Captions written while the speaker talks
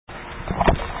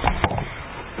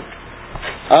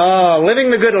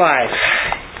Living the good life.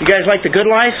 You guys like the good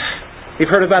life? You've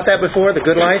heard about that before, the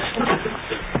good life?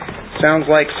 Sounds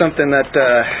like something that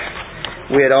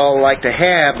we'd all like to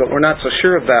have, but we're not so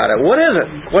sure about it. What is it?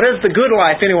 What is the good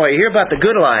life anyway? You hear about the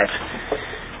good life.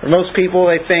 For most people,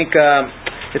 they think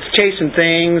it's chasing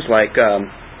things like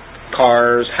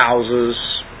cars, houses,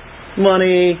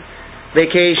 money,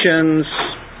 vacations,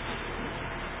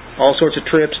 all sorts of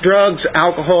trips, drugs,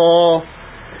 alcohol,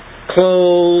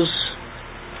 clothes,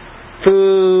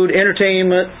 food,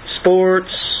 entertainment,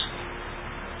 sports,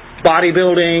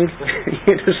 bodybuilding,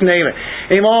 you just name it.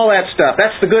 Name all that stuff.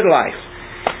 That's the good life.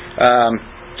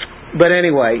 But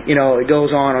anyway, it goes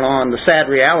on and on. The sad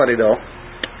reality, though,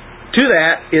 to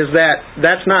that is that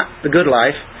that's not the good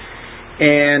life.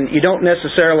 And you don't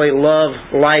necessarily love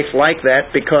life like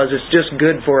that because it's just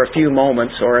good for a few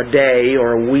moments or a day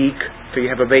or a week. So you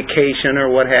have a vacation or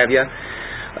what have you.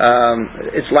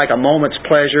 It's like a moment's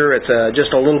pleasure. It's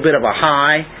just a little bit of a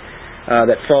high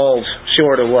that falls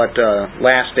short of what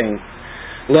lasting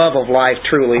love of life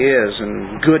truly is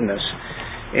and goodness.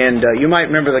 And you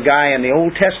might remember the guy in the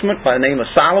Old Testament by the name of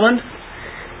Solomon.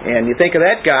 And you think of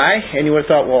that guy and you would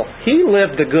have thought, well, he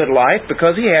lived a good life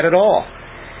because he had it all.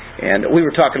 And we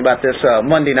were talking about this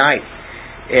Monday night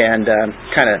and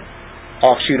kind of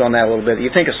offshoot on that a little bit.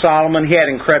 You think of Solomon, he had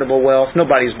incredible wealth.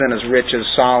 Nobody's been as rich as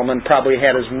Solomon, probably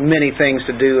had as many things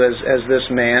to do as this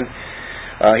man.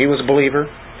 He was a believer.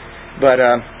 But,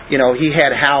 he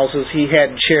had houses, he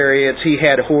had chariots, he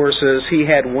had horses, he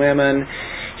had women,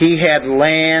 he had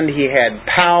land, he had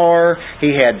power,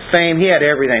 he had fame, he had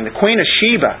everything. The Queen of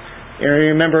Sheba,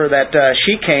 you remember that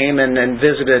she came and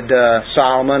visited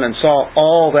Solomon and saw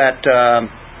all that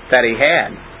he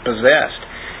had possessed.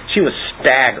 She was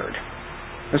staggered.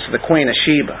 This is the Queen of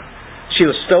Sheba. She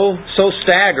was so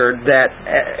staggered that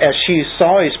as she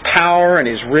saw his power and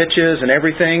his riches and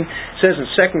everything, it says in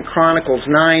 2 Chronicles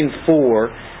 9:4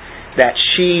 that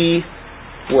she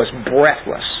was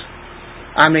breathless.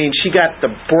 I mean, she got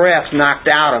the breath knocked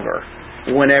out of her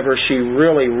whenever she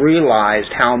really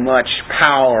realized how much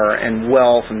power and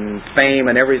wealth and fame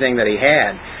and everything that he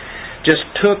had just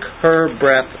took her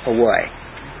breath away.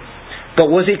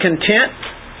 But was he content?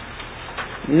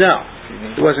 No.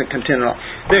 He wasn't content at all.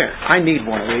 There, I need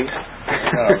one of these.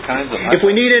 If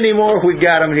we need any more, we've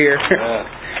got them here.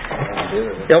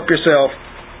 Help yourself.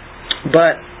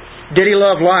 But did he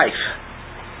love life?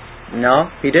 No,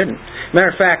 he didn't.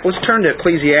 Matter of fact, let's turn to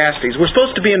Ecclesiastes. We're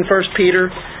supposed to be in 1 Peter,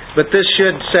 but this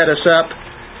should set us up,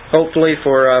 hopefully,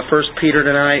 for 1 Peter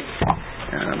tonight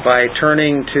by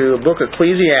turning to the book of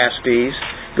Ecclesiastes.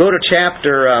 Go to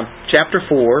chapter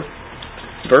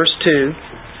 4, verse 2.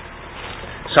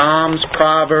 Psalms,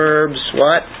 Proverbs,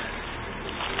 what?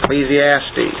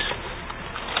 Ecclesiastes.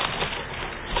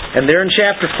 And there in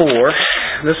chapter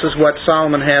 4, this is what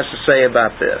Solomon has to say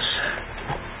about this.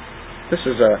 This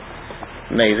is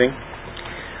amazing.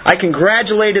 I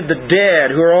congratulated the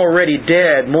dead who are already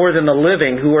dead more than the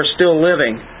living who are still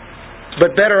living.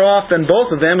 But better off than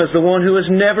both of them is the one who has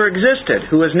never existed,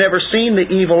 who has never seen the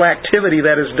evil activity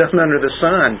that is done under the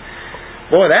sun.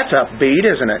 Boy, that's upbeat,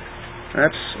 isn't it?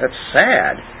 That's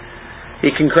sad.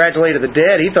 He congratulated the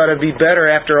dead. He thought it'd be better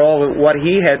after all what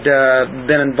he had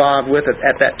been involved with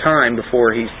at that time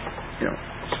before he,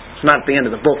 it's not at the end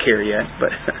of the book here yet,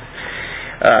 but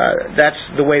that's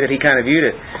the way that he kind of viewed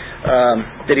it.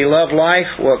 Did he love life?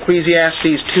 Well,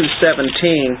 Ecclesiastes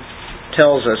 2:17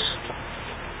 tells us,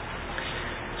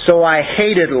 So I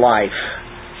hated life,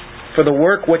 for the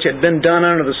work which had been done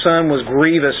under the sun was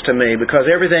grievous to me,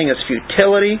 because everything is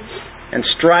futility and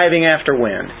striving after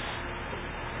wind.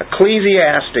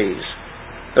 Ecclesiastes,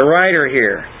 the writer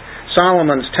here,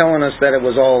 Solomon's telling us that it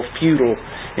was all futile.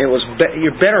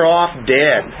 You're better off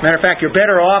dead. Matter of fact, you're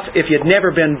better off if you'd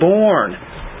never been born.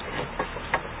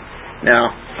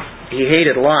 Now, he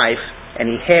hated life,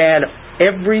 and he had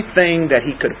everything that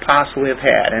he could possibly have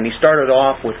had. And he started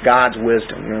off with God's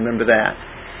wisdom. You remember that.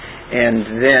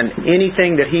 And then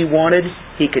anything that he wanted,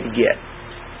 he could get.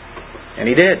 And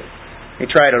he did.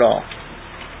 He tried it all.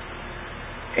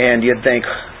 And you'd think,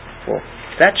 well,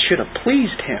 that should have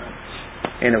pleased him.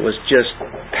 And it was just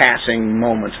passing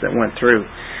moments that went through.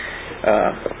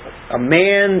 A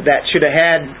man that should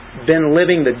have been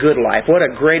living the good life. What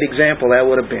a great example that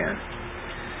would have been.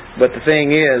 But the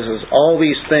thing is all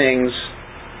these things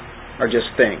are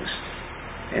just things.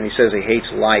 And he says he hates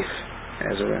life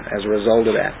as a result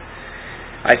of that.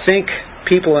 I think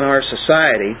people in our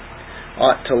society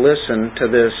ought to listen to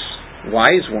this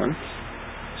wise one,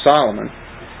 Solomon.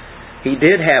 He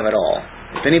did have it all.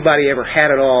 If anybody ever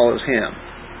had it all, it was him.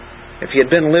 If he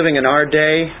had been living in our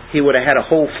day, he would have had a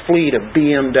whole fleet of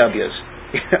BMWs.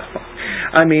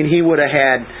 I mean, he would have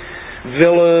had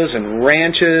villas and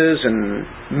ranches and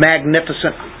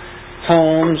magnificent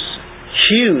homes,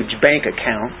 huge bank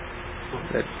account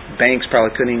that banks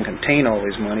probably couldn't even contain all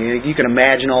his money. You can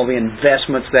imagine all the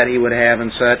investments that he would have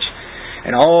and such,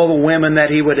 and all the women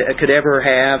that he could ever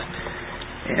have.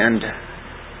 And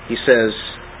he says,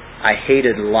 I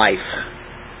hated life.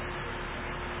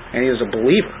 And he was a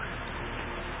believer.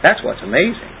 That's what's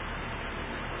amazing.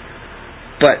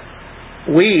 But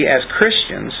we as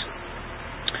Christians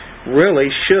really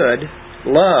should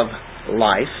love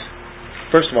life.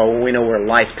 First of all, we know where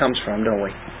life comes from, don't we?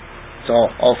 It's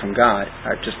all from God.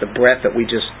 Just the breath that we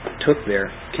just took there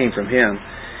came from Him.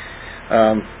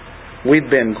 We've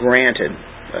been granted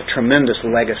a tremendous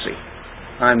legacy.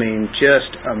 I mean,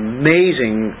 just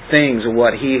amazing things of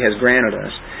what He has granted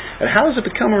us. But how does it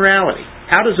become a reality?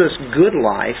 How does this good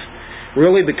life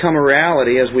really become a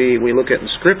reality as we look at in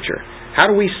Scripture? How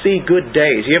do we see good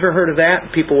days? You ever heard of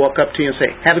that? People walk up to you and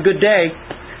say, have a good day.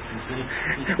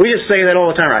 We just say that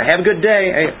all the time, right? Have a good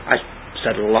day. I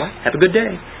said it a lot. Have a good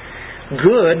day.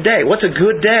 Good day. What's a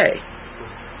good day?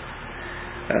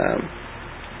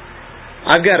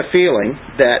 I've got a feeling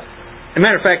that, as a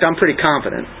matter of fact, I'm pretty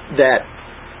confident that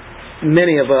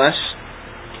many of us,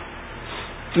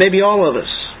 maybe all of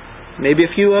us, maybe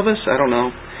a few of us, I don't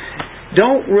know,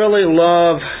 don't really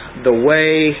love the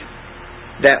way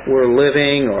that we're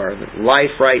living or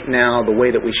life right now the way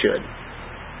that we should.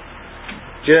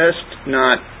 Just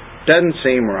doesn't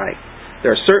seem right.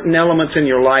 There are certain elements in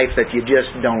your life that you just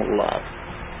don't love.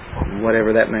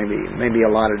 Whatever that may be. Maybe a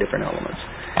lot of different elements.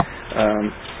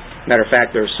 Matter of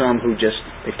fact, there are some who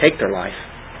they take their life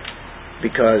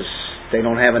because they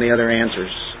don't have any other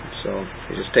answers. So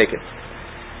they just take it.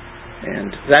 And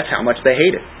that's how much they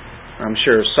hate it. I'm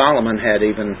sure Solomon had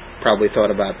even probably thought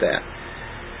about that.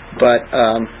 But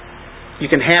you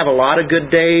can have a lot of good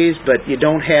days, but you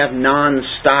don't have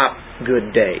non-stop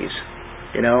good days.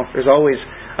 You know, there's always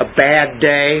a bad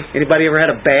day. Anybody ever had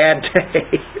a bad day?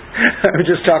 I was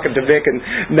just talking to Vic and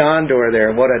Nandor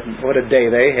there. What a day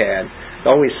they had.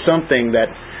 Always something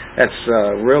that's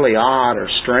really odd or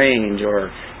strange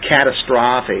or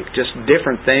catastrophic. Just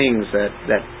different things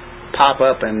that pop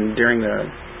up during the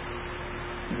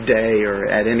day or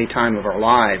at any time of our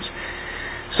lives.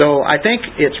 So I think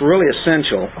it's really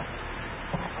essential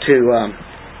to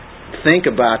think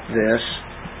about this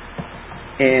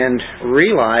and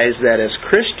realize that as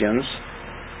Christians,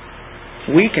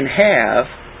 we can have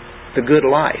the good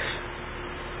life,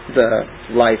 the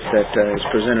life that is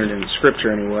presented in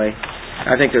Scripture anyway.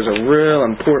 I think there's a real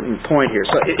important point here.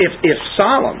 So if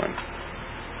Solomon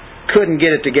couldn't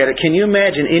get it together, can you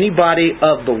imagine anybody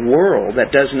of the world that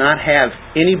does not have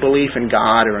any belief in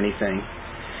God or anything?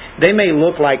 They may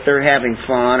look like they're having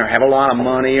fun or have a lot of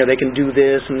money or they can do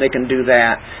this and they can do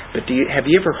that. But have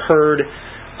you ever heard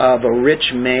of a rich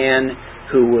man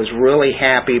who was really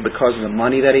happy because of the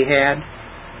money that he had?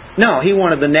 No, he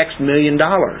wanted the next $1 million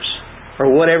or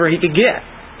whatever he could get.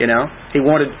 You know, he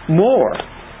wanted more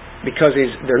because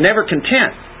they're never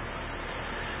content.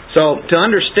 So to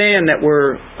understand that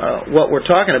what we're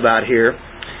talking about here,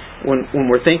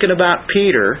 when we're thinking about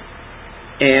Peter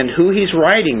and who he's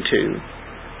writing to,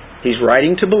 he's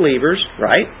writing to believers,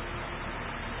 right?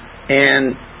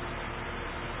 And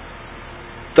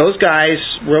those guys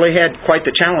really had quite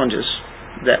the challenges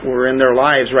that were in their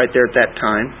lives right there at that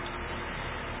time.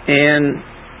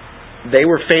 And they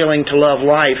were failing to love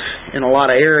life in a lot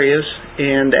of areas,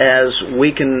 and as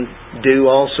we can do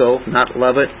also, not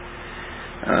love it.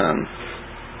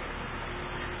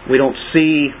 We don't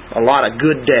see a lot of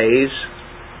good days.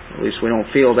 At least we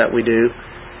don't feel that we do.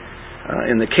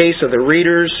 In the case of the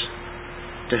readers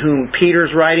to whom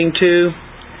Peter's writing to,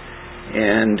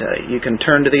 and you can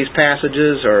turn to these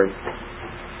passages or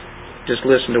just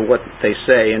listen to what they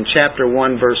say. In chapter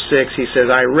 1, verse 6, he says,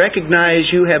 I recognize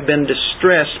you have been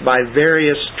distressed by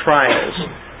various trials.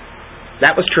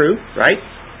 That was true, right?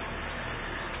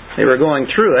 They were going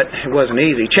through it. It wasn't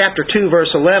easy. Chapter 2, verse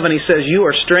 11, he says, you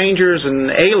are strangers and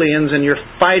aliens and you're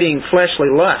fighting fleshly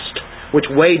lust, which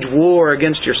wage war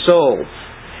against your soul.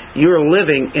 You're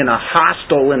living in a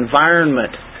hostile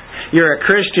environment. You're a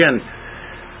Christian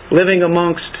living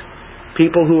amongst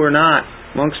people who are not,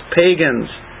 amongst pagans.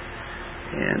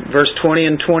 And verse 20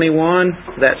 and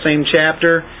 21, that same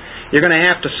chapter, you're going to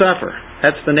have to suffer.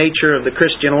 That's the nature of the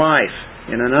Christian life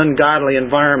in an ungodly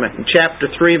environment. In chapter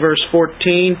 3, verse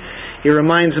 14, he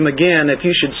reminds them again, if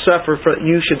you should suffer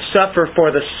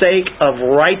for the sake of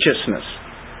righteousness.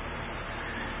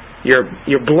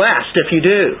 You're blessed if you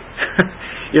do.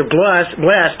 You're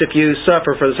blessed if you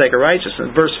suffer for the sake of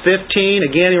righteousness. Verse 15,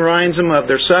 again, he reminds them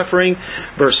of their suffering.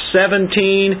 Verse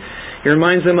 17, he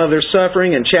reminds them of their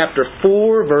suffering. In chapter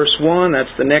 4, verse 1,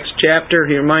 that's the next chapter,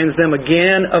 he reminds them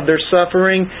again of their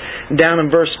suffering. Down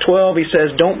in verse 12, he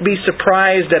says, don't be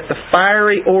surprised at the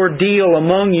fiery ordeal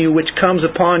among you which comes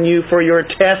upon you for your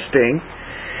testing.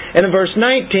 And in verse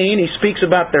 19, he speaks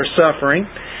about their suffering.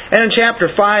 And in chapter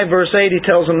 5, verse 8, he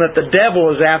tells them that the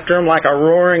devil is after them like a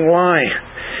roaring lion.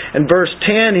 In verse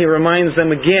 10, he reminds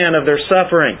them again of their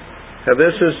suffering. So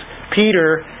this is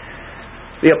Peter,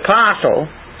 the apostle,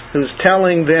 who's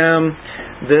telling them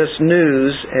this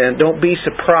news. And don't be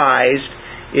surprised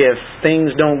if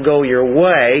things don't go your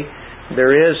way.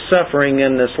 There is suffering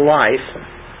in this life,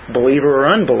 believer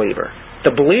or unbeliever.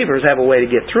 The believers have a way to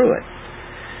get through it.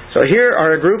 So here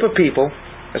are a group of people,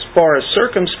 as far as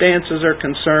circumstances are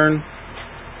concerned,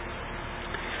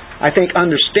 I think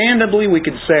understandably we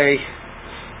could say,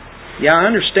 yeah, I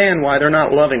understand why they're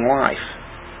not loving life.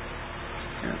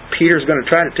 Peter's going to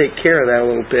try to take care of that a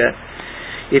little bit.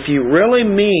 If you really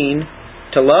mean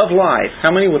to love life,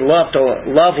 how many would love to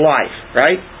love life,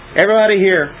 right? Everybody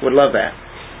here would love that.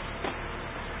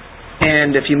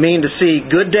 And if you mean to see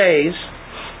good days,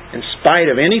 in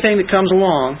spite of anything that comes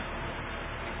along,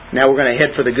 now we're going to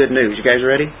head for the good news. You guys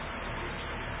ready?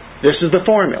 This is the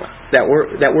formula that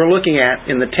we're looking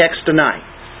at in the text tonight.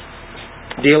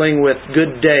 Dealing with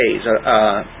good days,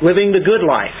 living the good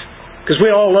life. Because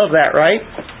we all love that, right?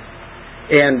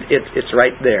 And it's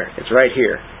right there. It's right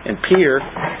here. And Peter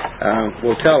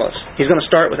will tell us. He's going to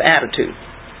start with attitude.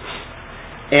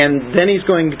 And then he's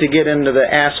going to get into the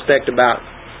aspect about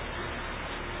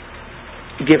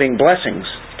giving blessings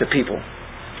to people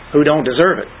who don't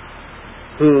deserve it,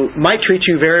 who might treat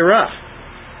you very rough.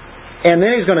 And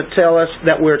then he's going to tell us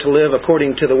that we're to live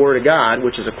according to the Word of God,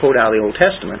 which is a quote out of the Old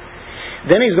Testament.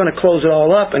 Then he's going to close it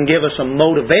all up and give us a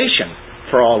motivation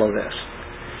for all of this.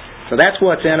 So that's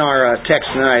what's in our text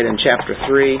tonight in chapter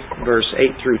 3, verse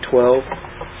 8 through 12.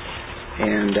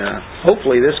 And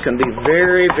hopefully this can be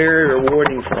very, very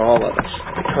rewarding for all of us,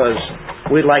 because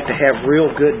we'd like to have real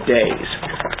good days.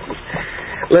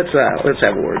 Let's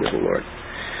have a word with the Lord.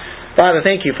 Father,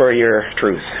 thank you for your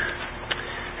truth.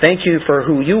 Thank you for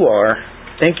who you are.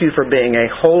 Thank you for being a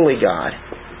holy God,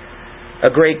 a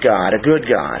great God, a good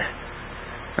God,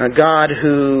 a God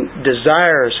who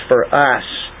desires for us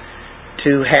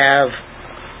to have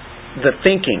the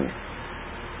thinking,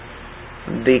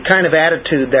 the kind of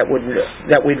attitude that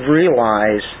we'd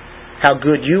realize how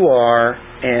good you are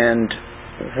and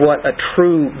what a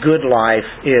true good life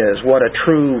is, what a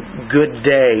true good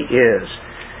day is.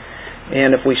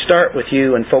 And if we start with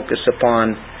you and focus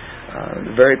upon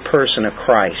the very person of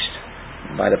Christ,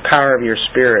 by the power of your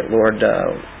Spirit, Lord,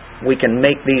 we can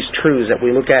make these truths that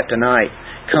we look at tonight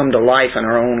come to life in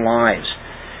our own lives.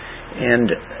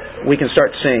 And we can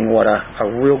start seeing what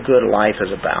a real good life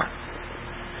is about.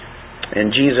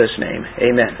 In Jesus' name,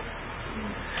 amen.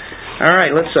 All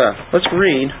right, let's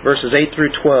read verses 8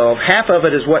 through 12. Half of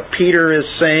it is what Peter is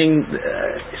saying,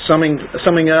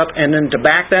 summing up, and then to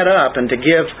back that up and to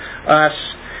give us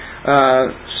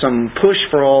some push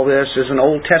for all this is an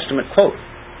Old Testament quote.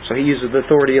 So he uses the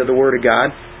authority of the Word of God.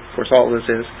 Of course, all of this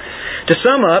is. To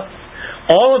sum up,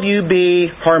 all of you be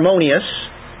harmonious,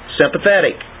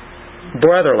 sympathetic,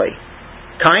 brotherly,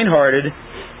 kind-hearted,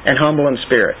 and humble in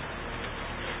spirit,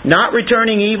 not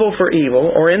returning evil for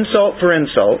evil or insult for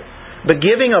insult, but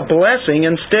giving a blessing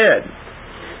instead.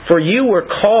 For you were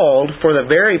called for the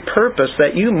very purpose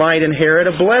that you might inherit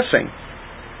a blessing.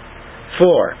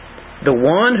 For the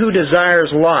one who desires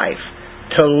life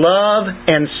to love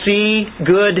and see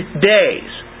good days.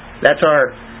 That's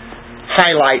our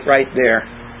highlight right there.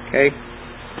 Okay?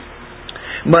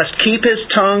 Must keep his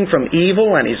tongue from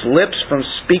evil and his lips from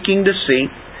speaking deceit.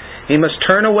 He must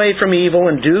turn away from evil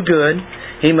and do good.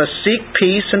 He must seek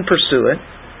peace and pursue it.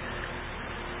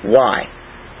 Why?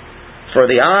 For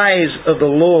the eyes of the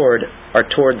Lord are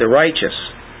toward the righteous,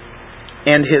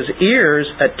 and his ears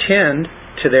attend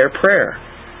to their prayer.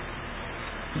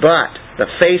 But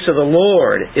the face of the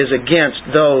Lord is against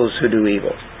those who do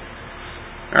evil.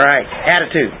 All right,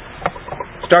 attitude.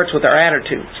 Starts with our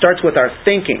attitude. Starts with our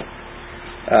thinking.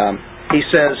 He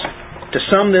says, to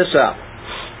sum this up,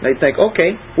 they think,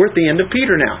 okay, we're at the end of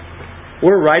Peter now.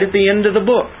 We're right at the end of the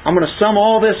book. I'm going to sum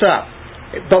all this up.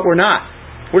 But we're not.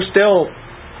 We're still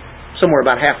somewhere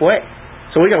about halfway.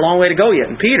 So we got a long way to go yet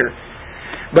in Peter.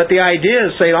 But the idea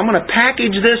is, say, I'm going to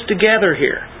package this together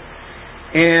here.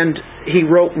 And he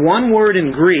wrote one word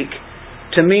in Greek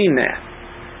to mean that.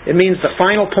 It means the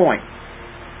final point.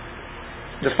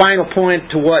 The final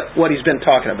point to what he's been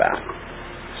talking about.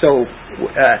 So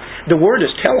the word is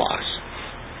telos.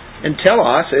 And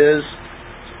telos is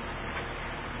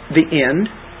the end,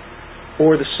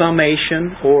 or the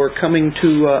summation, or coming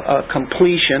to a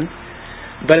completion.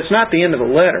 But it's not the end of a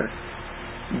letter,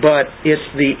 but it's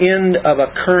the end of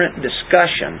a current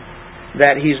discussion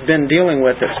that he's been dealing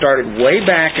with that started way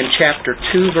back in chapter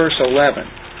 2, verse 11.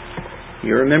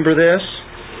 You remember this?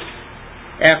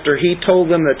 After he told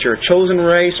them that you're a chosen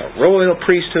race, a royal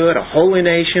priesthood, a holy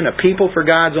nation, a people for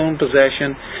God's own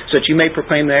possession, so that you may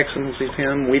proclaim the excellencies of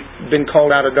Him. We've been called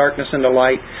out of darkness into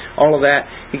light. All of that.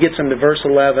 He gets them to verse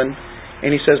 11, and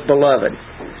he says, Beloved,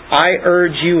 I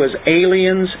urge you as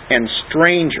aliens and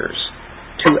strangers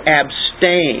to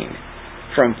abstain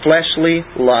from fleshly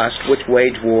lust which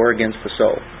wage war against the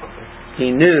soul.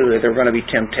 He knew that there were going to be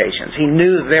temptations. He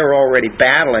knew that they were already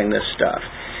battling this stuff.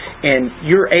 And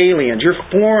you're aliens, you're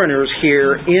foreigners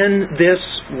here in this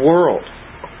world.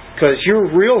 Because your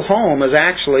real home is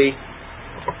actually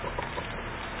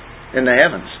in the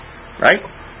heavens. Right?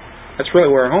 That's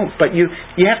really where our home is. But you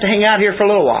have to hang out here for a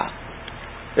little while.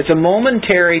 It's a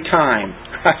momentary time.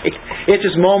 Right? It's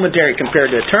just momentary compared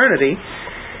to eternity.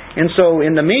 And so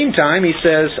in the meantime, he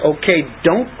says, okay,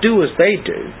 don't do as they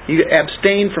do. You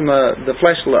abstain from the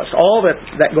flesh lust. All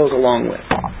that goes along with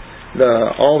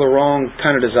all the wrong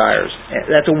kind of desires.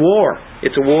 That's a war.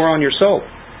 It's a war on your soul.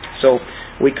 So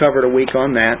we covered a week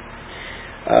on that.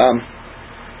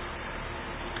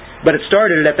 But it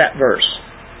started at that verse.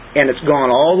 And it's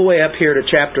gone all the way up here to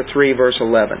chapter 3, verse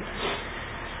 11.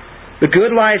 The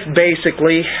good life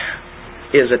basically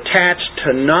is attached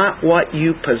to not what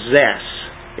you possess.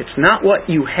 It's not what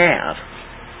you have.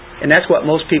 And that's what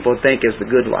most people think is the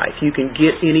good life. You can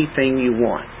get anything you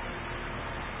want.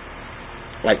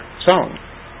 Like Solomon.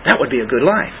 That would be a good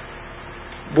life.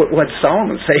 What did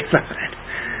Solomon say about it?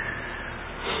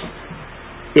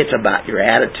 It's about your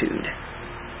attitude.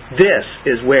 This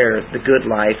is where the good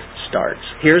life starts.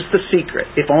 Here's the secret.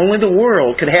 If only the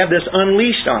world could have this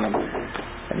unleashed on them.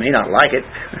 They may not like it.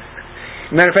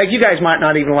 Matter of fact, you guys might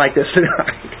not even like this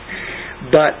tonight.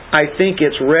 But I think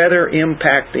it's rather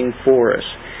impacting for us.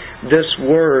 This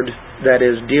word that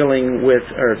is dealing with,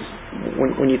 or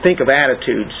when you think of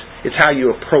attitudes, it's how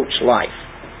you approach life.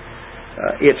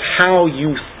 It's how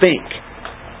you think.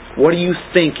 What are you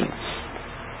thinking?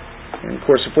 And of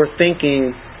course, if we're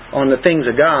thinking on the things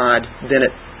of God, then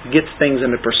it gets things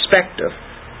into perspective.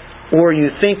 Or are you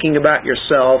thinking about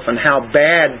yourself and how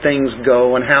bad things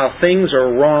go and how things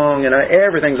are wrong and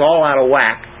everything's all out of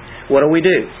whack? What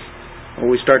do? Well,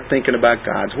 we start thinking about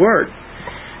God's Word.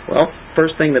 Well,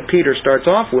 first thing that Peter starts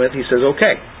off with, he says,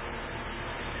 okay,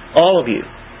 all of you,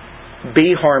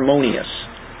 be harmonious.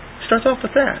 He starts off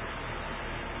with that.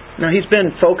 Now, he's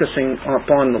been focusing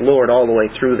upon the Lord all the way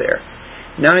through there.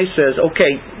 Now he says,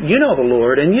 okay, you know the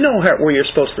Lord, and you know where you're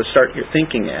supposed to start your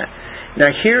thinking at. Now,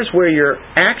 here's where your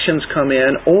actions come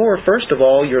in, or, first of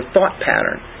all, your thought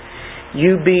pattern.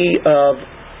 You be of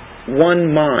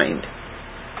one mind.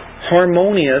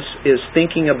 Harmonious is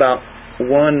thinking about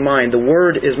one mind. The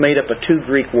word is made up of two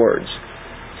Greek words.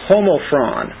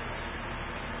 Homophron.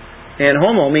 And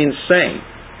homo means same,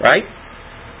 right?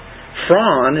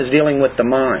 Phron is dealing with the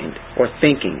mind, or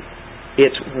thinking.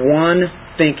 It's one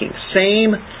thinking.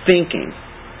 Same thinking.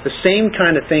 The same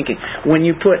kind of thinking. When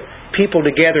you put people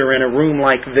together in a room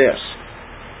like this,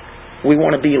 we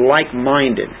want to be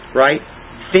like-minded, right?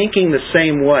 Thinking the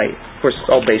same way. Of course, it's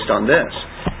all based on this.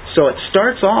 So it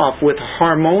starts off with a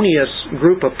harmonious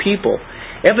group of people.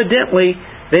 Evidently,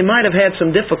 they might have had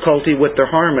some difficulty with their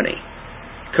harmony,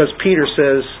 because Peter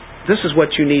says, this is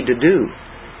what you need to do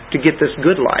to get this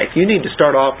good life. You need to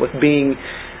start off with being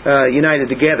united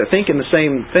together, thinking the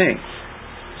same thing.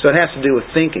 So it has to do with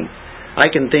thinking. I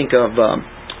can think of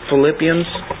Philippians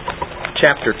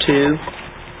chapter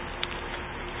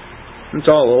 2. It's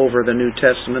all over the New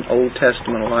Testament, Old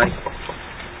Testament alike.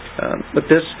 But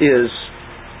this is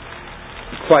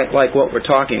quite like what we're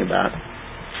talking about.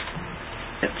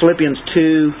 Philippians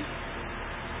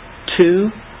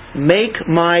 2:2, make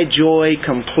my joy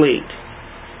complete.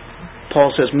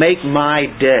 Paul says, make my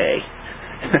day.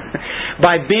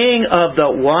 By being of the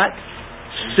what?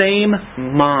 Same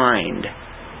mind.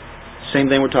 Same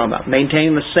thing we're talking about.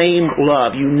 Maintaining the same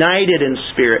love, united in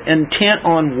spirit, intent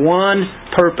on one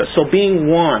purpose. So being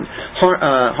one,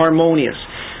 harmonious.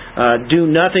 Do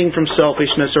nothing from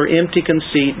selfishness or empty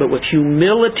conceit, but with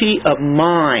humility of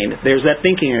mind. There's that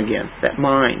thinking again, that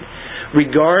mind.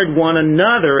 Regard one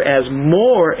another as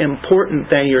more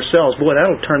important than yourselves. Boy,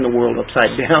 that'll turn the world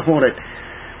upside down, won't it?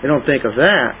 They don't think of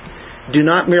that. Do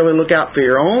not merely look out for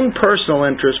your own personal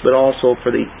interest, but also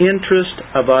for the interest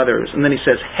of others. And then he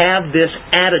says, have this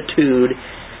attitude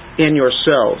in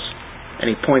yourselves. And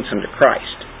he points them to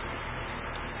Christ.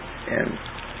 And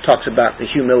talks about the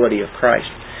humility of Christ.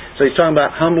 So he's talking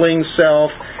about humbling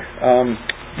self,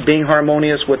 being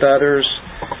harmonious with others,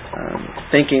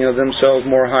 thinking of themselves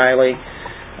more highly.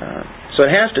 So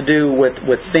it has to do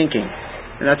with thinking.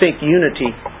 And I think unity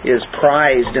is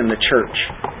prized in the church.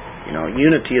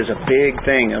 Unity is a big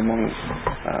thing among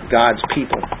God's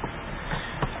people.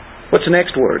 What's the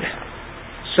next word?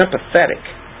 Sympathetic.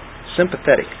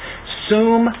 Sympathetic.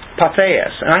 Sum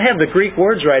patheas. And I have the Greek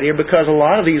words right here because a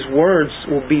lot of these words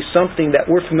will be something that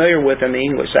we're familiar with in the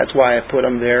English. That's why I put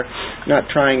them there. Not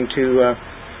trying to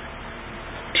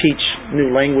teach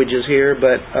new languages here,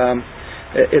 but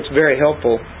it's very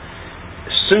helpful.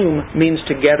 Sum means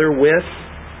together with,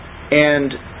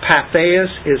 and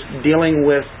patheas is dealing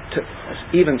with to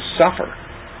even suffer.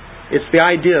 It's the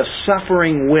idea of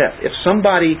suffering with. If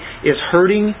somebody is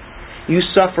hurting, you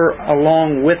suffer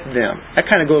along with them. That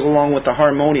kind of goes along with the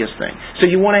harmonious thing. So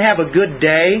you want to have a good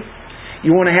day,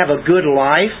 you want to have a good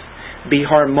life, be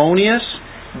harmonious,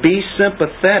 be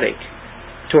sympathetic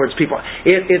towards people.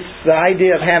 It's the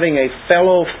idea of having a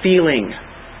fellow feeling.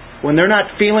 When they're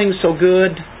not feeling so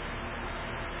good,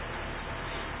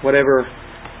 whatever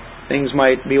things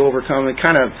might be overcome, and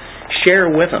kind of share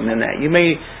with them in that. You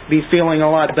may be feeling a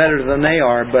lot better than they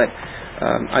are, but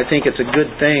I think it's a good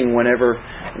thing whenever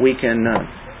we can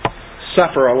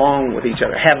suffer along with each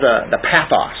other. Have the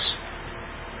pathos.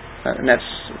 And that's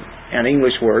an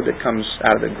English word that comes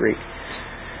out of the Greek.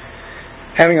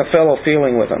 Having a fellow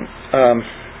feeling with them.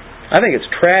 I think it's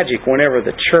tragic whenever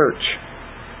the church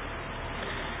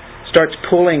starts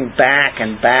pulling back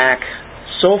and back,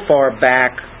 so far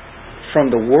back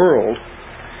from the world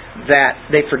that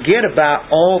they forget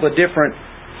about all the different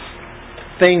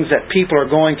things that people are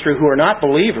going through who are not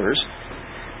believers.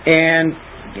 And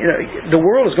the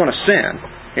world is going to sin,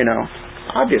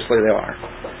 obviously they are.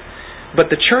 But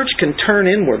the church can turn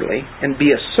inwardly and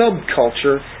be a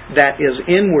subculture that is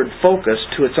inward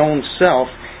focused to its own self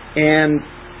and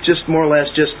just more or less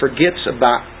just forgets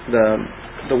about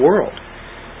the world.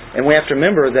 And we have to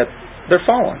remember that they're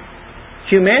fallen.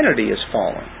 Humanity is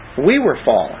fallen. We were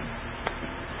fallen.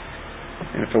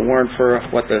 And if it weren't for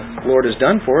what the Lord has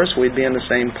done for us, we'd be in the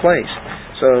same place.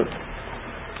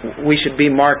 So we should be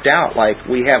marked out like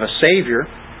we have a Savior,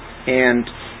 and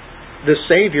the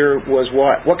Savior was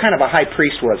what? What kind of a high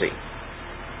priest was he?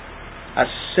 A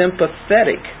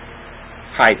sympathetic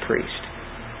high priest.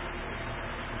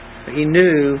 He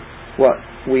knew what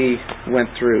we went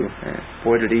through.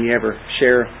 Boy, did he ever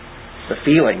share the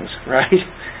feelings, right?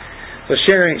 So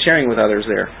sharing with others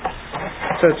there.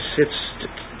 So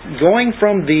it's going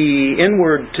from the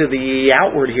inward to the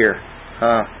outward here.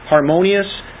 Harmonious,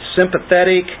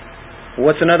 sympathetic.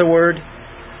 What's another word?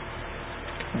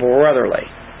 Brotherly.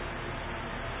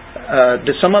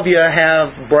 Do some of you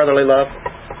have brotherly love?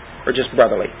 Or just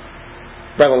brotherly?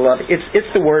 Brotherly love. It's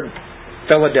the word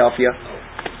Philadelphia.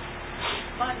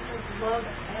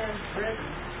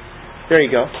 There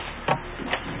you go.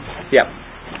 Yeah.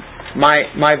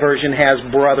 My version has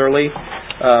brotherly,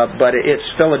 but it's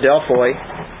Philadelphoi,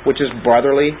 which is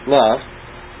brotherly love.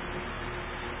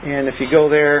 And if you go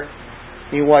there,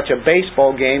 you watch a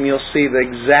baseball game, you'll see the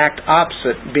exact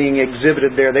opposite being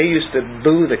exhibited there. They used to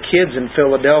boo the kids in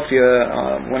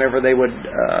Philadelphia whenever they would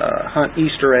hunt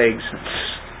Easter eggs.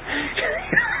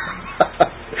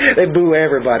 They boo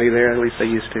everybody there, at least they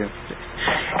used to.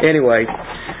 Anyway,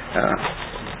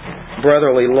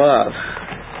 brotherly love.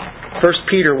 1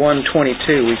 Peter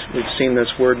 1:22, we've seen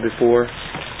this word before.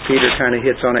 Peter kind of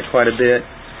hits on it quite a bit.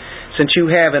 Since you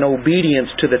have, in obedience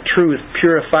to the truth,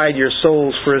 purified your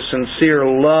souls for a sincere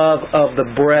love of the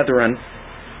brethren.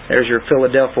 There's your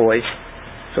Philadelphia.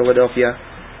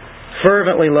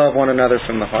 Fervently love one another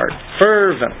from the heart.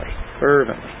 Fervently.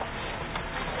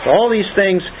 So all these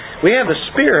things, we have the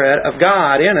Spirit of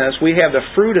God in us. We have the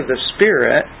fruit of the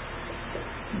Spirit.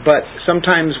 But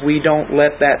sometimes we don't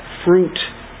let that fruit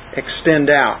extend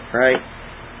out, right?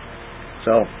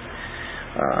 So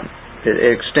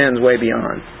it extends way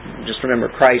beyond. Just remember,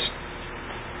 Christ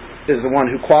is the one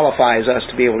who qualifies us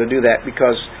to be able to do that,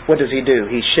 because what does He do?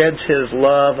 He sheds His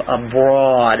love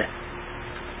abroad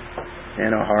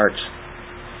in our hearts.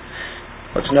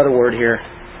 What's another word here?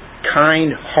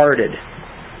 Kind-hearted.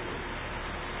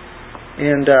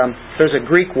 And there's a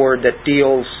Greek word that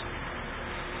deals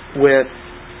with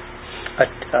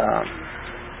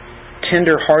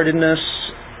tender-heartedness,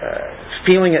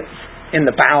 feeling it in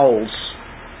the bowels,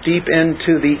 deep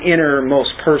into the innermost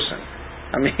person.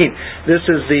 I mean, this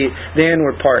is the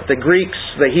inward part. The Greeks,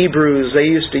 the Hebrews,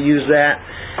 they used to use that,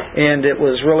 and it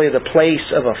was really the place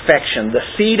of affection, the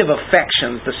seat of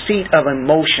affections, the seat of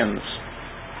emotions,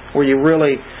 where you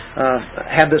really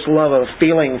have this love of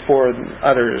feeling for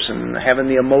others and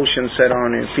having the emotions set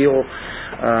on and feel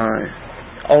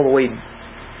all the way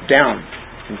down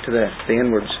into the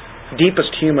inwards,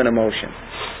 deepest human emotion.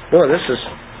 Boy, this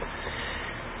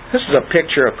is a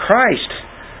picture of Christ.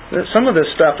 Some of this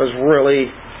stuff is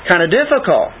really kind of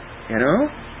difficult, you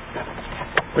know.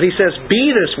 But He says,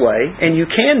 be this way, and you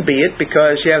can be it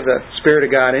because you have the Spirit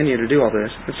of God in you to do all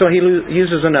this. And so He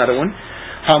uses another one,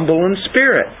 humble in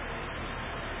spirit.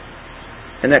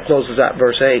 And that closes out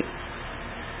verse 8.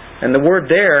 And the word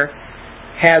there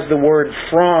has the word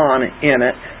phron in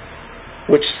it,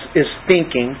 which is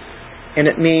thinking, and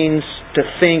it means to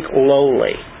think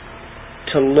lowly,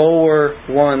 to lower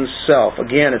oneself.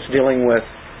 Again, it's dealing with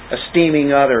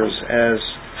esteeming others as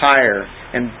higher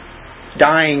and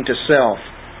dying to self,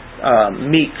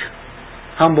 meek,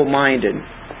 humble-minded.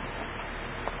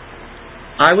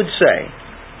 I would say,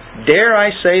 dare I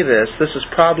say this is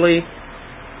probably,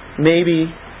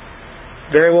 maybe,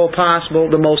 very well possible,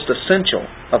 the most essential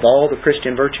of all the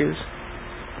Christian virtues.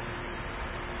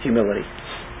 Humility.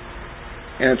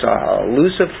 And it's a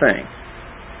elusive thing.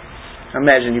 I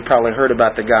imagine you probably heard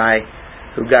about the guy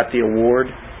who got the award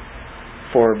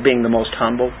for being the most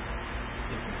humble.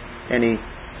 And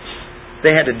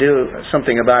they had to do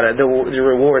something about it. The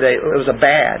reward, it was a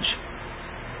badge.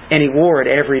 And he wore it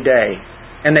every day.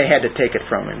 And they had to take it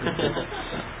from him.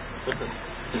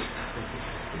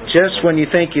 Just when you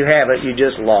think you have it, you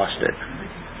just lost it.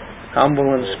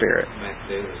 Humble in spirit.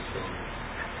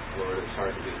 Lord, it's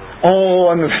hard to be humble. Oh,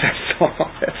 I remember that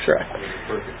song. That's right.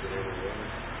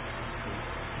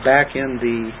 Back in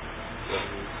the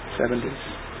 70s.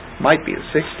 Might be the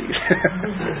 60s.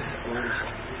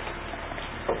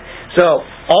 So,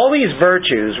 all these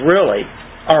virtues really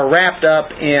are wrapped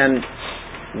up in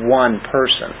one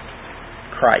person,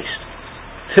 Christ.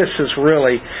 This is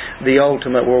really the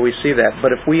ultimate where we see that.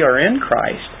 But if we are in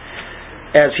Christ,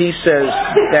 as He says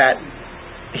that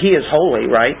He is holy,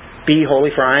 right? Be holy,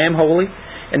 for I am holy.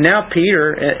 And now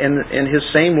Peter, in his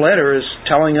same letter, is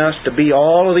telling us to be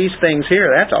all of these things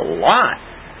here. That's a lot.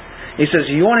 He says,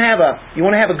 you want to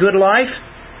have a good life?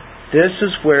 This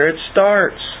is where it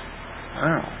starts.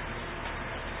 Wow.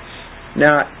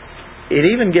 Now, it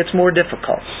even gets more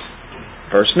difficult.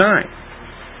 Verse 9.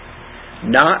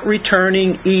 Not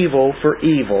returning evil for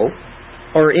evil,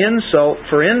 or insult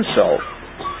for insult,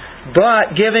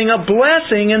 but giving a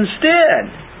blessing instead.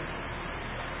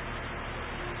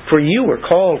 For you were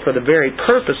called for the very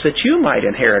purpose that you might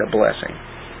inherit a blessing.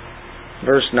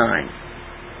 Verse 9.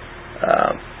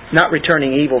 Not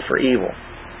returning evil for evil.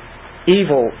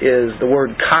 Evil is the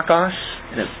word kakos,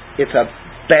 and it's a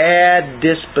bad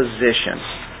disposition.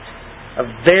 A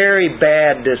very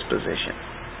bad disposition.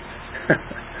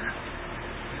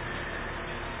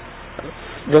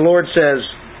 The Lord says,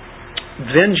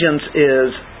 vengeance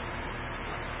is...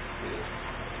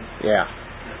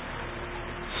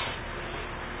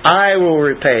 I will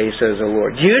repay, says the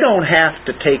Lord. You don't have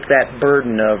to take that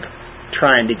burden of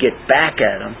trying to get back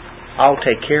at them. I'll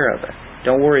take care of it.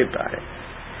 Don't worry about it.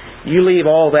 You leave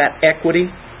all that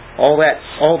equity, all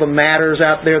the matters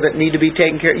out there that need to be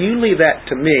taken care of, you leave that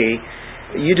to me.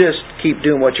 You just keep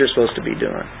doing what you're supposed to be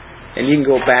doing. And you can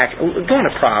go back, go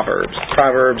into Proverbs,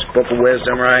 Book of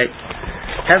Wisdom, right?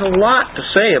 Has a lot to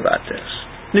say about this.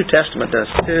 New Testament does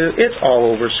too. It's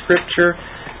all over Scripture.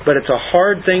 But it's a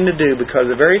hard thing to do because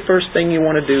the very first thing you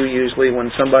want to do usually when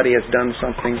somebody has done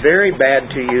something very bad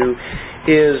to you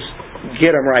is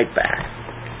get them right back.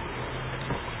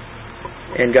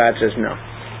 And God says, no.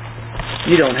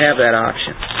 You don't have that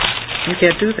option. You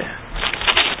can't do that.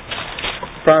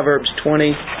 Proverbs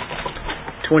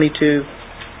 20:22.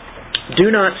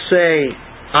 Do not say,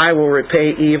 I will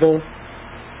repay evil.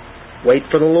 Wait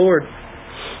for the Lord,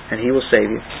 and He will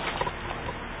save you.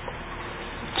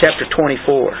 Chapter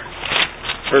 24,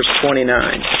 verse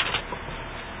 29.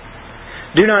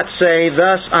 Do not say,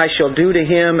 thus I shall do to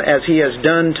him as he has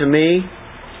done to me.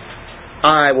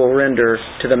 I will render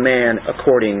to the man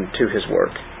according to his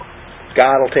work.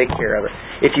 God will take care of it.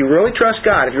 If you really trust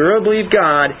God, if you really believe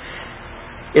God,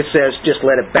 it says just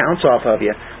let it bounce off of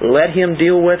you. Let Him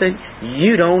deal with it.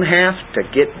 You don't have to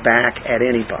get back at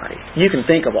anybody. You can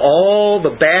think of all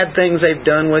the bad things they've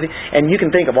done with you, and you can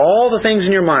think of all the things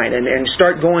in your mind, and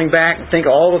start going back and think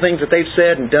of all the things that they've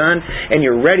said and done, and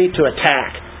you're ready to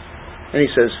attack. And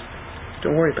He says,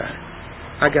 don't worry about it.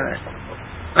 I got it.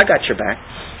 I got your back.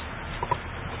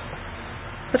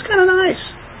 That's kind of nice.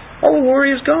 All the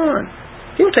worry is gone.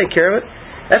 He'll take care of it.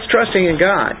 That's trusting in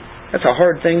God. That's a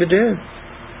hard thing to do.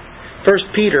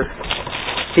 1 Peter,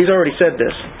 he's already said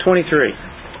this,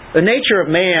 23. The nature of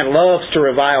man loves to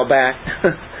revile back.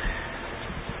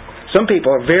 Some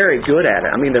people are very good at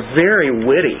it. I mean, they're very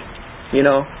witty, you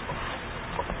know.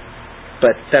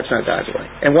 But that's not God's way.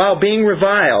 And while being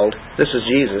reviled, this is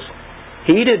Jesus,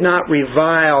 He did not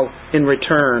revile in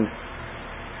return.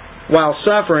 While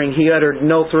suffering, He uttered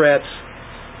no threats,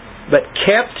 but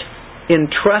kept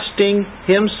entrusting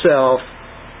Himself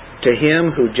to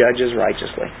Him who judges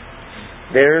righteously.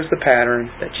 There's the pattern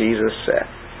that Jesus set.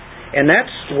 And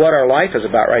that's what our life is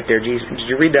about right there. Did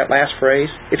you read that last phrase?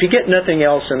 If you get nothing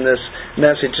else in this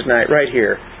message tonight, right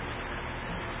here.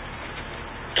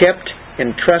 Kept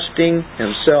entrusting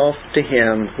himself to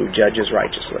Him who judges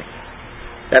righteously.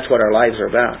 That's what our lives are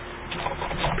about.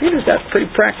 Peter's got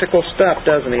pretty practical stuff,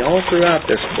 doesn't he? All throughout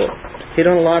this book. He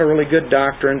done a lot of really good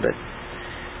doctrine, but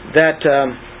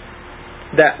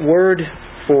that word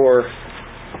for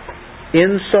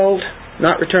insult,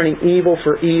 not returning evil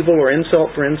for evil or insult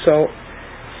for insult,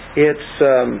 it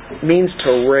means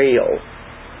to rail,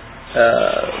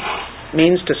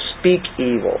 means to speak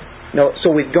evil. No,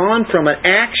 so we've gone from an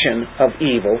action of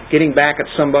evil, getting back at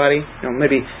somebody.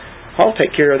 Maybe I'll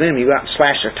take care of them. You go out and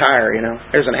slash their tire.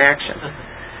 There's an action.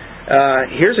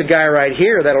 Here's a guy right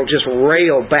here that'll just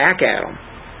rail back at them.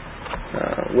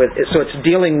 So it's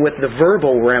dealing with the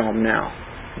verbal realm now,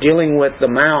 dealing with the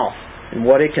mouth and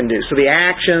what it can do. So the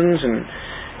actions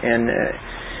and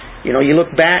you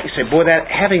look back and say, boy,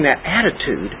 having that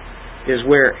attitude is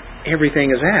where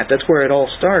everything is at. That's where it all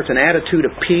starts. An attitude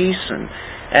of peace and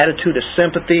attitude of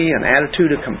sympathy, an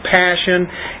attitude of compassion,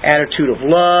 attitude of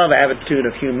love, attitude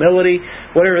of humility.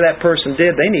 Whatever that person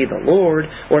did, they need the Lord.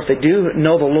 Or if they do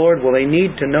know the Lord, well, they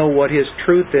need to know what His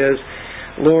truth is.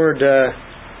 Lord, do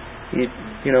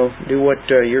what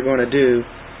you're going to do.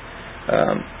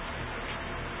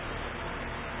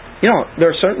 There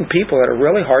are certain people that are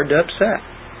really hard to upset.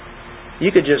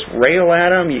 You could just rail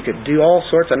at them. You could do all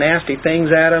sorts of nasty things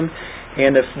at them.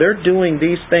 And if they're doing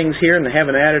these things here and they have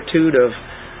an attitude of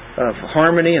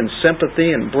harmony and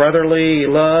sympathy and brotherly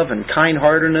love and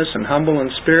kind-heartedness and humble in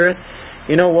spirit,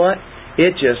 you know what?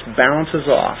 It just bounces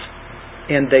off.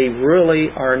 And they really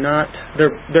are not...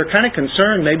 They're kind of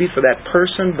concerned maybe for that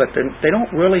person, but they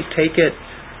don't really take it,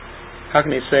 how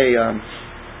can they say,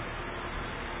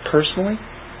 personally.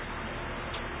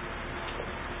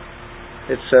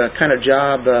 It's a kind of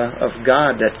job of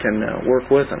God that can work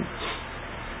with them.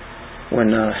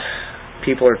 When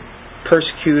people are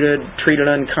persecuted, treated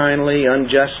unkindly,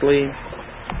 unjustly,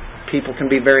 people can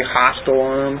be very hostile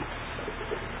on them.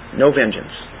 No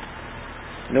vengeance.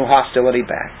 No hostility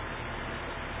back.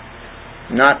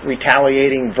 Not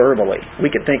retaliating verbally. We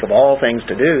could think of all things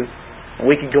to do.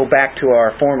 We could go back to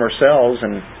our former selves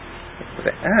and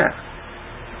say,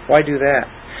 why do that?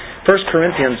 1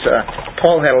 Corinthians,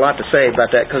 Paul had a lot to say about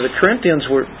that because the Corinthians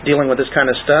were dealing with this kind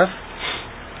of stuff.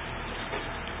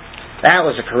 That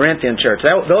was a Corinthian church.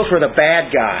 Those were the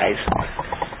bad guys.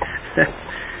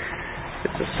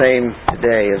 It's the same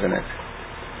today, isn't it?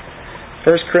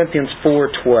 1 Corinthians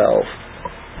 4:12.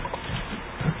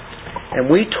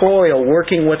 And we toil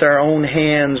working with our own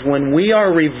hands. When we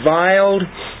are reviled,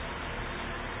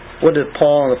 what did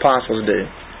Paul and the apostles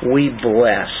do? We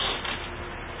bless.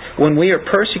 When we are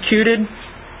persecuted,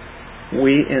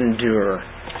 we endure.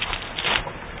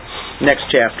 Next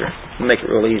chapter. I'll make it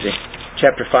real easy.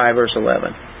 Chapter 5, verse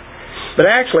 11. But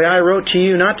actually, I wrote to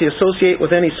you not to associate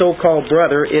with any so-called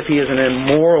brother if he is an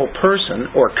immoral person,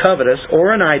 or covetous,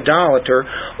 or an idolater,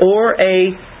 or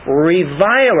a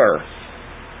reviler,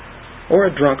 or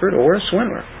a drunkard, or a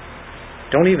swindler.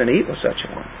 Don't even eat with such a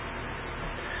one.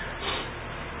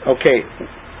 Okay.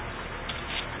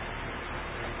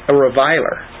 A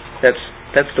reviler.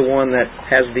 That's the one that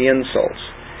has the insults.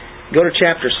 Go to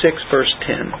chapter 6, verse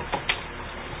 10.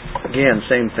 Again,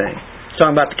 same thing. It's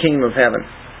talking about the kingdom of heaven.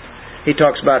 He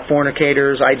talks about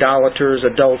fornicators, idolaters,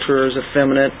 adulterers,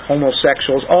 effeminate,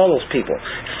 homosexuals, all those people.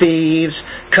 Thieves,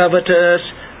 covetous,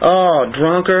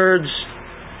 drunkards,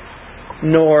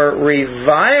 nor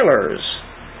revilers.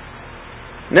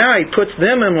 Now he puts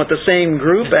them in with the same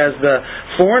group as the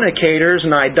fornicators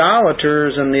and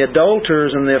idolaters and the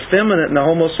adulterers and the effeminate and the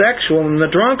homosexual and the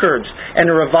drunkards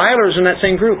and the revilers in that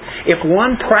same group. If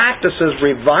one practices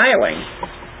reviling,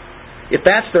 if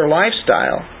that's their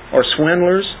lifestyle, or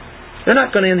swindlers, they're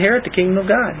not going to inherit the kingdom of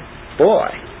God.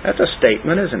 Boy, that's a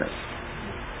statement, isn't it?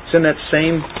 It's in that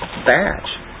same batch.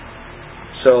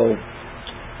 So,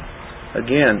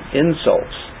 again,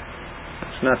 insults.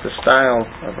 It's not the style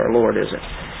of our Lord, is it?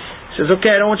 He says,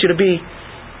 okay, I don't want you to be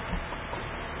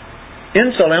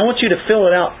insult. I want you to fill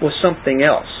it out with something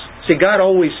else. See, God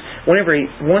always, whenever He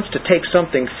wants to take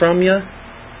something from you,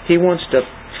 He wants to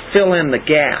fill in the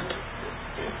gap.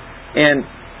 And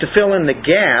to fill in the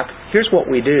gap, here's what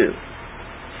we do.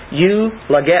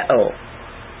 Eulogeo.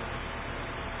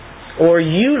 Or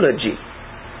eulogy.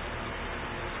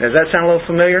 Does that sound a little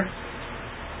familiar?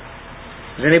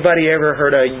 Has anybody ever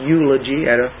heard a eulogy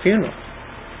at a funeral?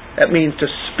 That means to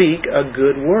speak a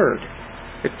good word.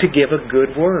 To give a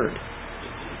good word.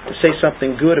 To say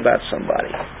something good about somebody.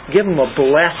 Give them a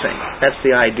blessing. That's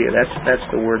the idea. That's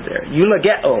the word there.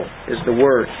 Eulogeo is the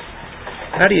word.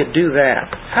 How do you do that?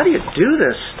 How do you do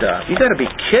this stuff? You've got to be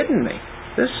kidding me.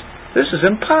 This is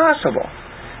impossible.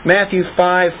 Matthew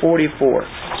 5:44.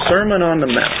 Sermon on the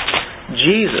Mount.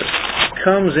 Jesus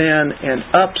comes in and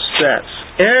upsets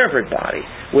everybody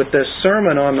with this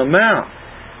Sermon on the Mount.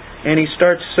 And He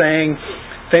starts saying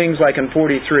things like in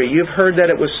 43, you've heard that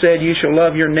it was said you shall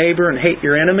love your neighbor and hate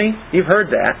your enemy. You've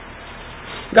heard that.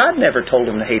 God never told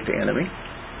them to hate the enemy.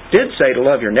 Did say to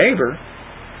love your neighbor,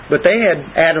 but they had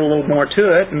added a little more to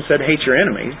it and said hate your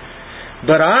enemies.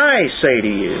 But I say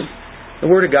to you, the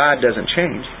Word of God doesn't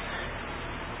change.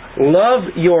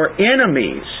 Love your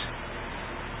enemies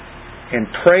and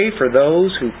pray for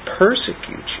those who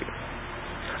persecute you.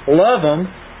 Love them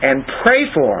and pray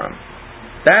for them.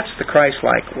 That's the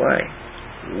Christ-like way.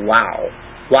 Wow.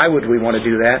 Why would we want to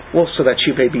do that? Well, so that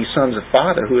you may be sons of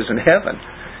Father who is in heaven.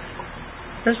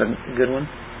 There's a good one.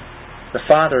 The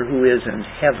Father who is in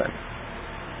heaven.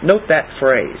 Note that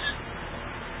phrase.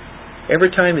 Every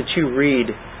time that you read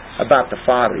about the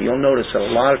Father, you'll notice that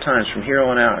a lot of times from here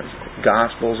on out,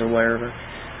 Gospels or wherever,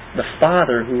 the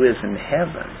Father who is in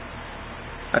heaven.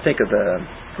 I think of the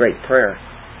great prayer,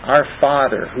 Our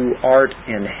Father who art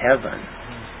in heaven.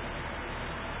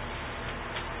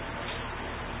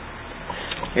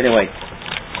 Anyway,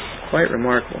 quite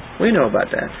remarkable. We know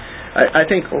about that. I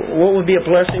think what would be a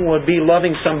blessing would be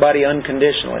loving somebody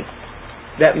unconditionally.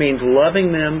 That means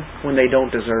loving them when they don't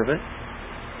deserve it.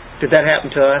 Did that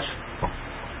happen to us?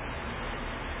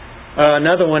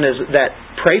 Another one is that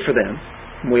pray for them.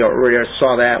 We already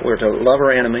saw that. We're to love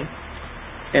our enemy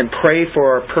and pray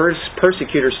for our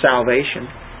persecutor's salvation.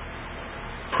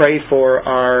 Pray for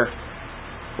our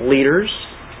leaders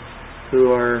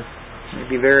who are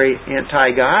maybe very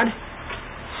anti-God.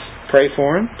 Pray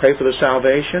for them. Pray for their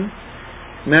salvation.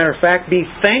 Matter of fact, be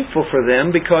thankful for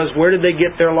them, because where did they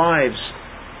get their lives?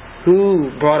 Who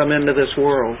brought them into this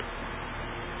world?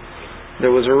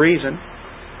 There was a reason.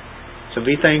 So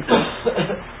be thankful.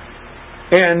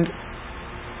 And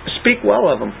speak well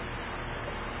of them.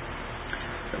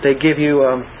 If they give you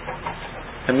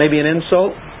maybe an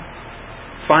insult,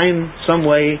 find some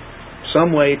way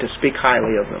to speak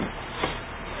highly of them.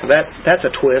 So that's a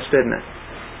twist, isn't it?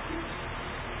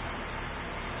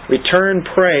 Return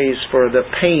praise for the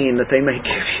pain that they may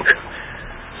give you.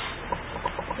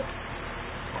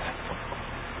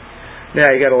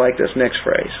 Now you got to like this next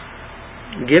phrase.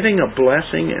 Giving a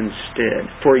blessing instead.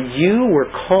 For you were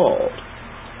called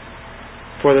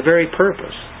for the very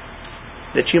purpose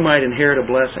that you might inherit a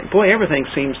blessing. Boy, everything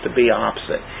seems to be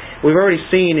opposite. We've already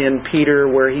seen in Peter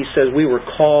where he says we were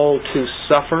called to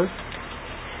suffer.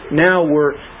 Now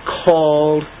we're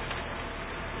called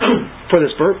for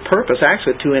this purpose,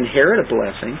 actually, to inherit a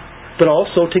blessing, but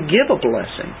also to give a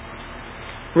blessing,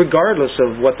 regardless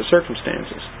of what the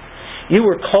circumstances. You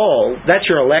were called, that's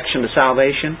your election to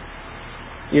salvation.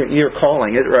 Your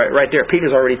calling, right there.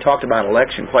 Peter's already talked about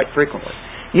election quite frequently.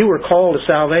 You were called to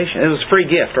salvation. It was a free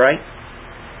gift, right?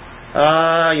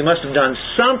 You must have done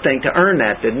something to earn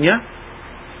that, didn't you?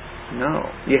 No.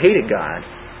 You hated God.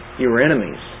 You were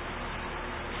enemies.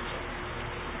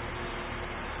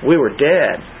 We were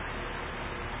dead.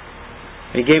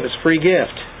 He gave us free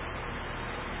gift.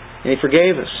 And He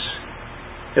forgave us.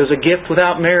 It was a gift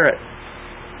without merit.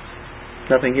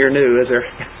 Nothing here new, is there?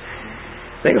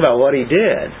 Think about what He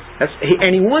did.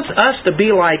 And He wants us to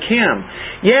be like Him.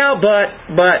 Yeah, but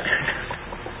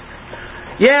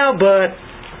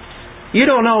you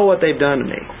don't know what they've done to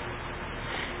me.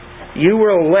 You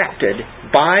were elected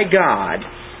by God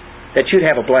that you'd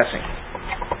have a blessing.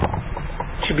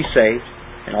 You should be saved.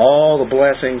 And all the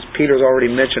blessings, Peter's already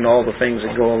mentioned all the things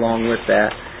that go along with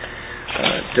that.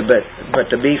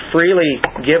 But to be freely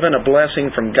given a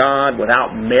blessing from God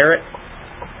without merit.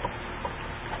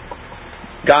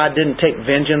 God didn't take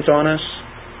vengeance on us,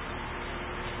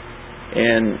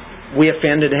 and we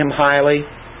offended Him highly.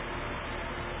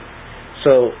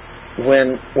 So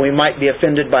when we might be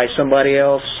offended by somebody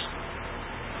else,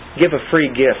 give a free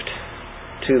gift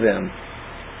to them.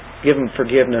 Give them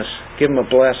forgiveness. Give them a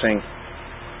blessing.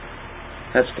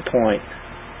 That's the point.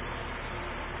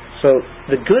 So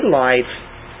the good life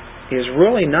is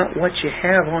really not what you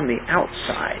have on the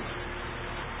outside.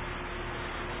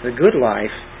 The good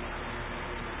life,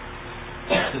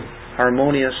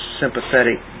 harmonious,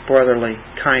 sympathetic, brotherly,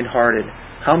 kind-hearted,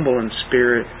 humble in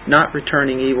spirit, not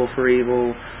returning evil for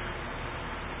evil,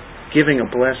 giving a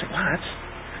blessing. Wow,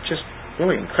 that's just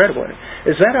really incredible.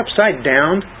 Is that upside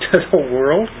down to the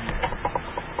world?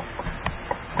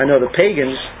 I know the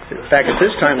pagans, back at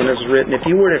this time when this was written, if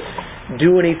you were to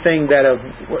do anything that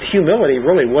humility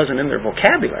really wasn't in their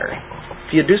vocabulary.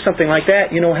 If you do something like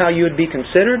that, you know how you would be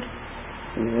considered?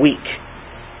 Weak.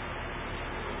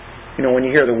 You know, when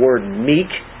you hear the word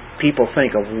meek, people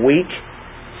think of weak.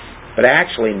 But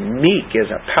actually, meek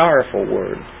is a powerful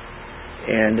word.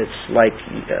 And it's like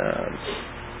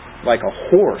a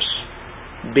horse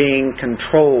being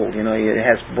controlled. You know, it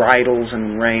has bridles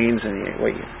and reins and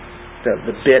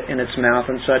the bit in its mouth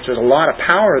and such. There's a lot of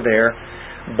power there,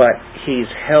 but he's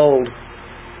held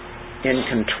in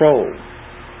control.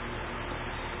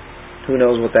 Who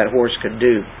knows what that horse could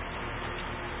do?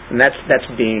 And that's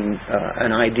being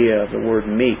an idea of the word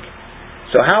meek.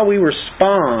 So how we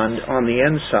respond on the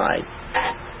inside.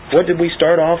 What did we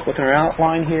start off with in our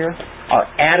outline here? Our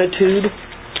attitude.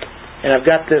 And I've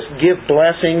got this give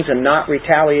blessings and not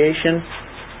retaliation.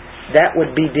 That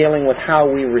would be dealing with how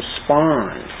we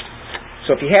respond.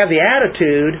 So if you have the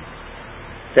attitude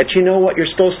that you know what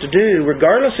you're supposed to do,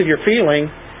 regardless of your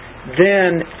feeling,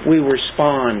 then we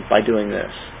respond by doing this.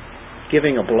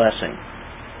 Giving a blessing,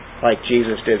 like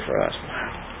Jesus did for us.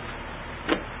 Wow.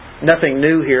 Nothing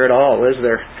new here at all, is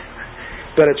there?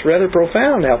 But it's rather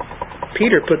profound how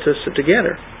Peter puts this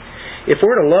together. If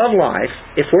we're to love life,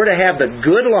 if we're to have the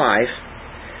good life,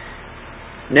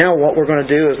 now what we're going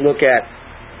to do is look at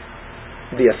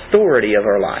the authority of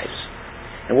our lives.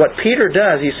 And what Peter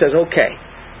does, he says, okay,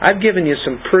 I've given you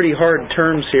some pretty hard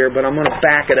terms here, but I'm going to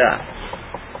back it up.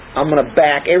 I'm going to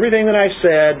back everything that I've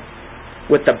said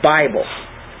with the Bible.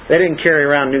 They didn't carry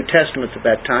around New Testaments at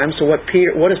that time, so what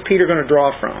is Peter going to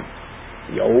draw from?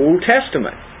 The Old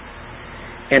Testament.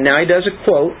 And now he does a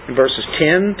quote in verses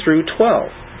 10 through 12.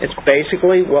 It's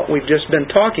basically what we've just been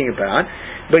talking about,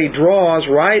 but he draws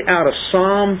right out of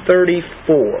Psalm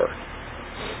 34.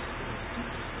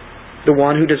 The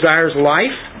one who desires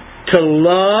life to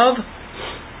love,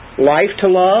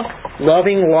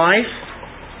 loving life.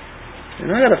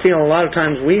 And I got a feeling a lot of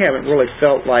times we haven't really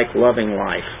felt like loving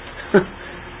life.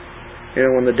 You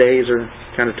know, when the days are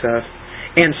kind of tough.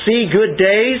 And see good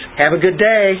days, have a good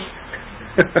day.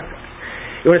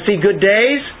 You want to see good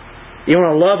days? You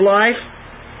want to love life?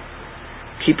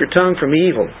 Keep your tongue from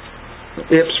evil,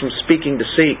 lips from speaking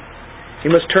deceit.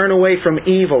 You must turn away from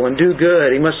evil and do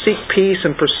good. You must seek peace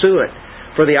and pursue it.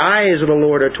 For the eyes of the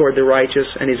Lord are toward the righteous,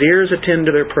 and His ears attend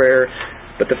to their prayer.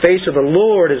 But the face of the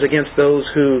Lord is against those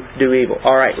who do evil.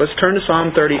 All right, let's turn to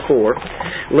Psalm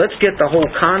 34. Let's get the whole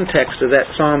context of that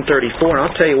Psalm 34. And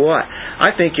I'll tell you what,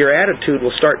 I think your attitude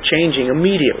will start changing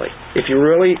immediately if you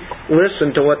really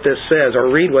listen to what this says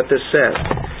or read what this says.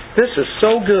 This is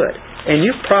so good. And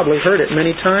you've probably heard it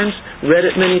many times, read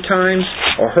it many times,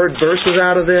 or heard verses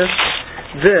out of this.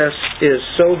 This is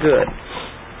so good.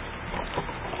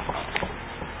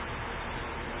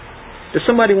 Does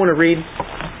somebody want to read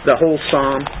the whole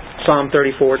Psalm, Psalm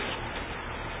 34?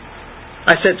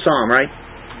 I said Psalm, right?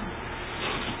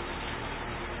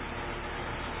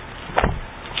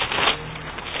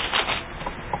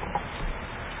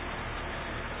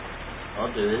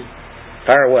 I'll do it.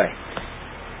 Fire away.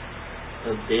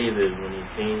 Of David, when he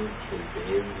came to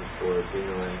behave before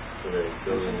Abimelech, so that it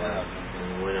goes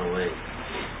and went away.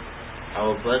 I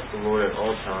will bless the Lord at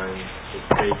all times. His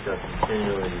praise shall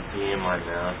continually be in my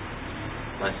mouth.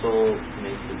 My soul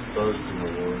makes its boast in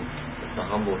the Lord. Let the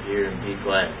humble hear and be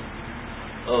glad.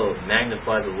 Oh,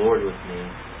 magnify the Lord with me,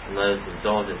 and let us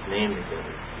exalt His name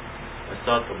together. I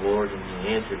sought the Lord, and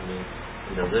He answered me,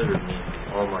 and delivered me from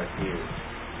all my fears.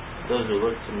 Those who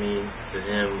look to me, to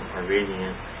Him, are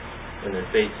radiant, and their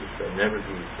faces shall never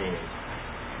be ashamed.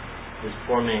 This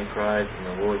poor man cried, and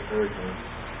the Lord heard him,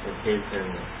 and saved him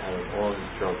out of all his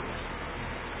troubles.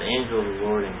 The angel of the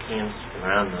Lord encamps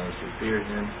around those who fear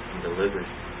Him and delivers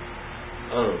them.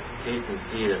 Oh, taste and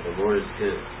see that the Lord is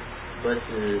good. Blessed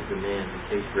is the man who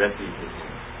takes refuge in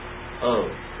Him. Oh,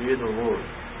 fear the Lord,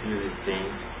 you His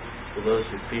saints, for those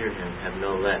who fear Him have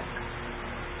no lack.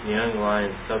 The young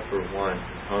lions suffer want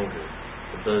and hunger,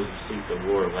 but those who seek the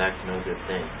Lord lack no good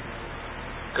thing.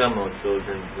 Come, O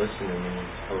children, listen to me.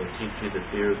 I will teach you the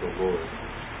fear of the Lord.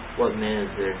 What man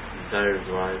is there who desires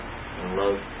life and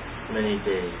love many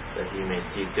days, that he may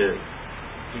see good?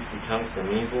 Keep your tongue from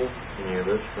evil and your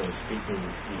lips from speaking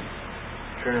deceit.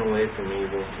 Turn away from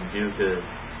evil and do good.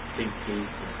 seek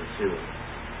peace and pursue it.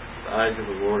 The eyes of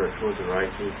the Lord are toward the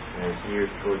righteous, and His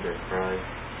ears toward their cry.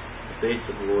 The face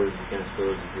of the Lord is against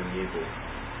those who do evil,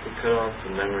 to cut off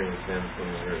the memory of them from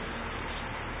the earth.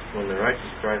 When the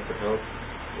righteous cry for help,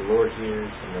 the Lord hears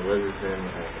and delivers them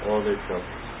out of all their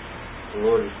troubles. The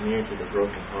Lord is near to the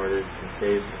brokenhearted and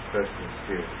saves the crushed in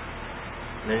spirit.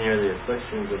 Many are the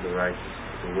afflictions of the righteous,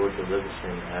 but the Lord delivers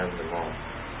him out of them all.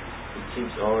 He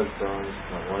keeps all his bones,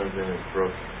 not one of them is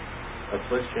broken.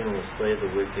 Affliction will slay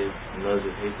the wicked, and those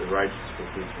who hate the righteous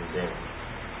will be condemned.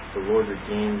 The Lord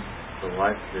redeems the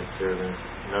life of His servants.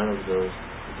 None of those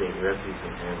who take refuge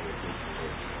in Him will be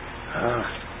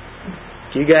condemned.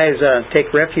 Do you guys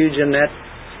take refuge in that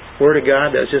Word of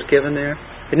God that was just given there?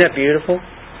 Isn't that beautiful?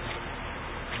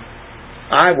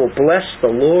 I will bless the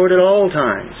Lord at all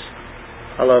times.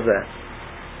 I love that.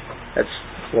 That's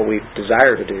what we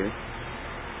desire to do.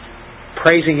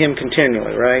 Praising Him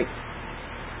continually, right?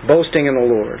 Boasting in the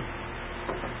Lord.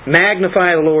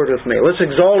 Magnify the Lord with me. Let's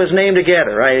exalt His name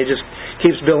together, right? It just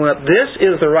keeps building up. This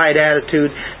is the right attitude.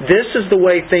 This is the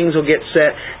way things will get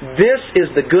set. This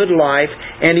is the good life.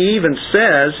 And He even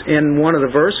says in one of the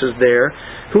verses there,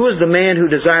 who is the man who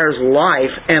desires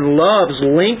life and loves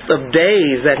length of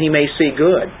days that he may see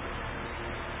good?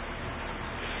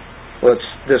 Well,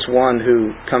 it's this one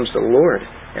who comes to the Lord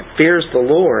and fears the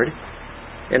Lord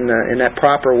in that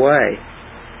proper way.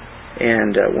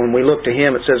 And when we look to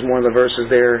Him, it says in one of the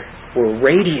verses there, we're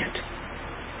radiant.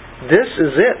 This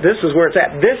is it. This is where it's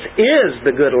at. This is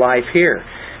the good life here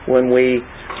when we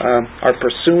are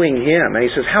pursuing Him. And He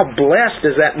says, how blessed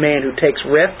is that man who takes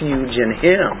refuge in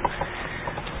Him.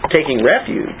 Taking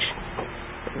refuge.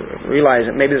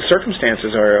 Realize that maybe the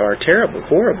circumstances are terrible,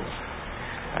 horrible.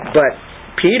 But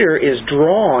Peter is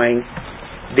drawing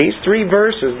these three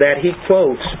verses that he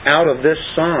quotes out of this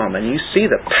psalm, and you see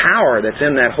the power that's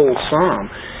in that whole psalm.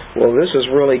 Well, this is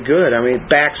really good. I mean, it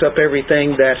backs up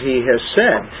everything that he has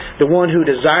said. The one who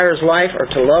desires life, or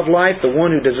to love life, the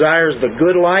one who desires the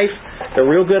good life, the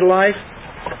real good life,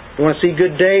 you want to see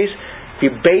good days,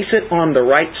 you base it on the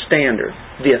right standard,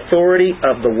 the authority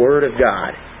of the Word of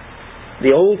God.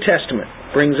 The Old Testament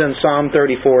brings in Psalm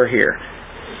 34 here.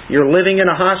 You're living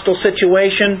in a hostile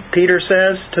situation, Peter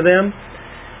says to them.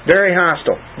 Very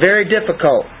hostile, very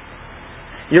difficult.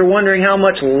 You're wondering how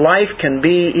much life can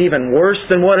be even worse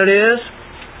than what it is?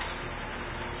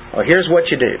 Well, here's what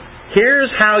you do. Here's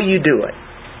how you do it.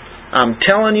 I'm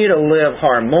telling you to live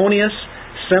harmonious,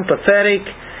 sympathetic,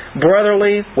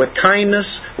 brotherly, with kindness,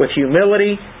 with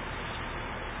humility.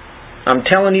 I'm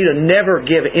telling you to never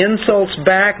give insults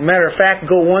back. Matter of fact,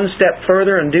 go one step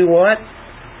further and do what?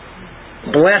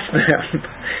 Bless them.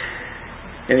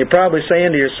 And you're probably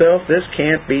saying to yourself, this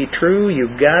can't be true.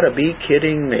 You've got to be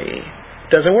kidding me. It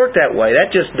doesn't work that way.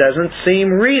 That just doesn't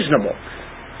seem reasonable.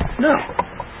 No.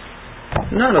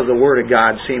 None of the Word of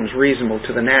God seems reasonable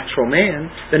to the natural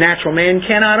man. The natural man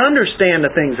cannot understand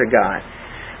the things of God.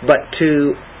 But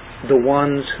to the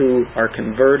ones who are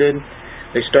converted,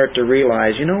 they start to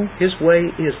realize, His way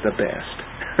is the best.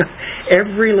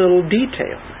 Every little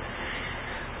detail.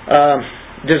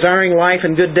 Desiring life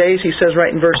and good days, he says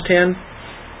right in verse 10.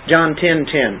 John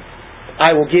 10:10.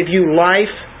 I will give you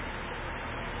life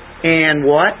and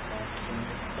what?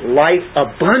 Life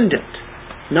abundant.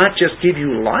 Not just give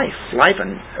you life. Life,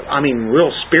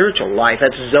 real spiritual life.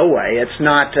 That's Zoe. It's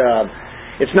not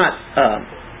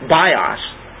bios.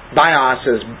 Bios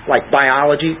is like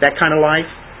biology, that kind of life.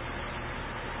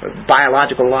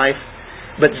 Biological life.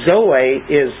 But Zoe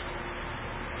is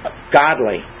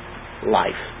godly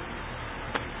life.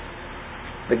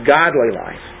 The godly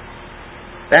life.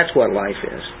 That's what life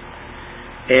is.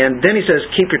 And then he says,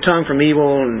 keep your tongue from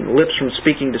evil and lips from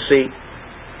speaking deceit.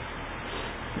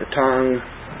 The tongue,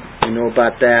 we know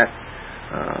about that.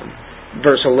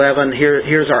 Verse 11,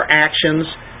 here's our actions.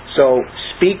 So,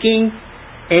 speaking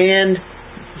and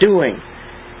doing.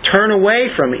 Turn away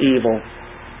from evil.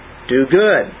 Do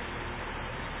good.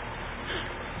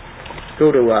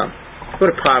 Go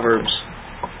to Proverbs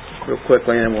real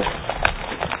quickly, and we'll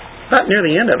not near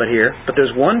the end of it here, but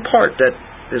there's one part that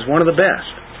is one of the best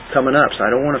coming up, so I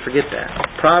don't want to forget that.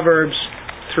 Proverbs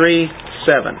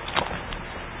 3:7.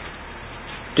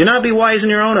 Do not be wise in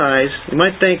your own eyes. You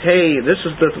might think, hey, this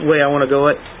is the way I want to go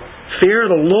it. Fear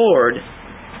the Lord,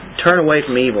 turn away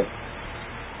from evil.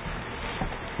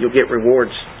 You'll get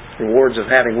rewards of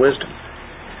having wisdom.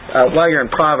 While you're in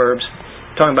Proverbs,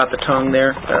 talking about the tongue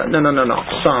there. No.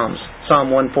 Psalms.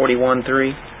 Psalm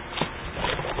 141:3.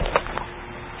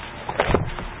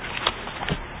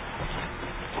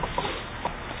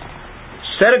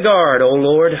 Set a guard, O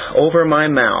Lord, over my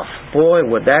mouth. Boy,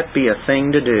 would that be a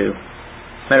thing to do.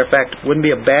 Matter of fact, it wouldn't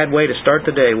be a bad way to start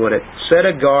the day, would it? Set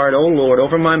a guard, O Lord,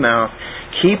 over my mouth.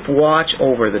 Keep watch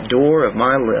over the door of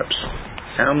my lips.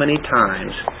 How many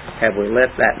times have we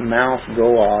let that mouth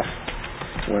go off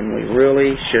when we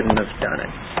really shouldn't have done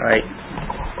it? Right?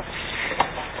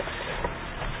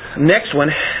 Next one,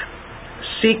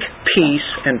 seek peace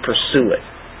and pursue it.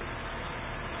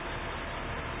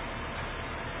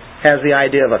 Has the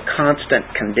idea of a constant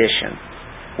condition.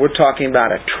 We're talking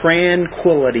about a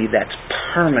tranquility that's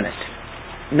permanent.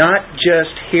 Not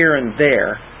just here and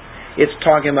there. It's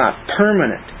talking about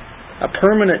permanent. A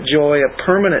permanent joy, a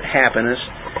permanent happiness.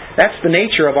 That's the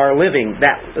nature of our living.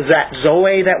 That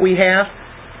Zoe that we have.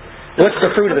 What's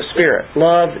the fruit of the Spirit?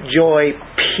 Love, joy,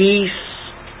 peace.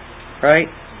 Right?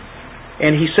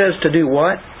 And he says to do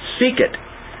what? Seek it.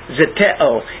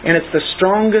 Zeteo. And it's the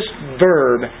strongest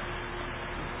verb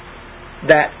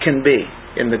that can be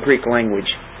in the Greek language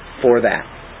for that.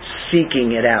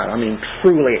 Seeking it out. I mean,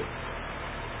 truly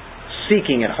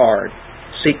seeking it hard.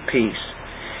 Seek peace.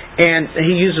 And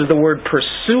he uses the word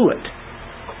pursue it.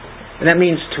 And that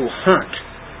means to hunt.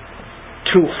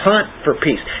 To hunt for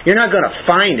peace. You're not going to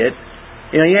find it.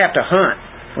 You have to hunt.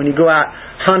 When you go out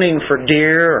hunting for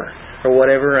deer or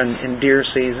whatever in deer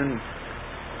season,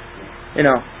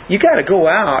 you got to go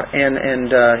out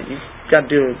and you've got to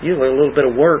do usually a little bit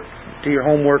of work, do your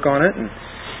homework on it,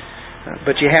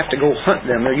 but you have to go hunt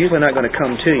them. They're usually not going to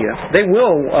come to you. They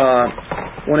will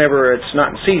whenever it's not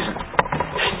in season.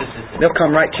 They'll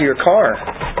come right to your car.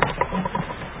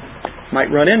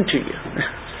 Might run into you.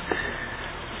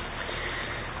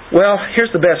 Well,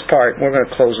 here's the best part. We're going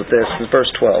to close with this. It's verse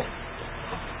 12.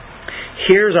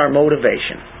 Here's our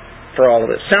motivation for all of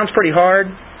this. Sounds pretty hard,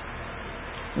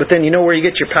 but then you know where you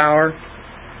get your power.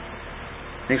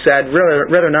 He said, I'd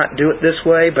rather not do it this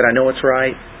way, but I know it's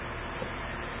right.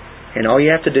 And all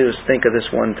you have to do is think of this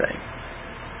one thing.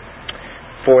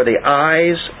 For the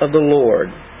eyes of the Lord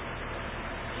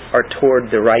are toward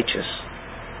the righteous.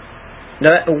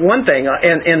 Now, one thing,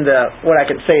 and what I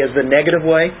could say is the negative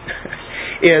way,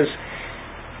 is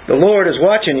the Lord is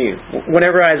watching you.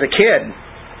 Whenever I was a kid,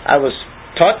 I was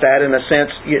taught that in a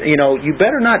sense, you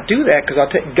better not do that because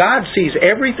God sees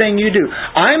everything you do.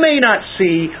 I may not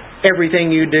see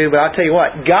everything you do, but I'll tell you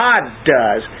what, God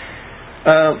does.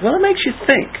 Well, it makes you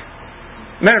think.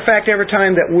 Matter of fact, every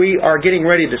time that we are getting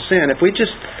ready to sin, if we just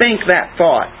think that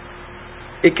thought,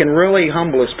 it can really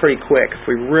humble us pretty quick if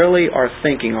we really are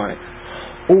thinking on it.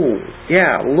 Oh,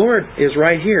 yeah, the Lord is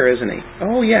right here, isn't He?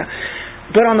 Oh, yeah.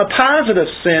 But on the positive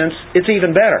sense, it's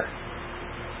even better.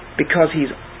 Because He's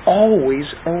always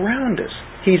around us.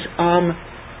 He's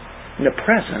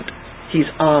omnipresent. He's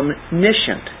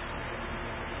omniscient.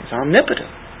 He's omnipotent.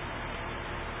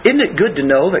 Isn't it good to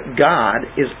know that God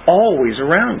is always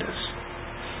around us?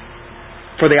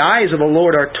 For the eyes of the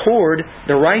Lord are toward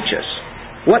the righteous.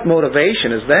 What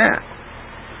motivation is that?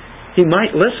 He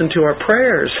might listen to our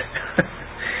prayers.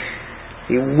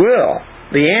 He will.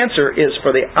 The answer is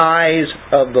for the eyes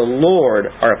of the Lord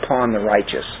are upon the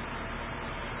righteous.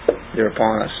 They're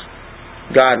upon us.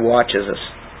 God watches us.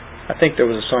 I think there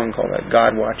was a song called that.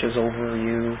 God watches over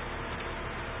you.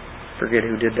 Forget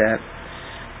who did that.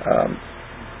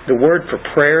 The word for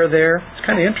prayer there, it's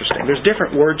kind of interesting. There's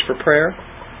different words for prayer.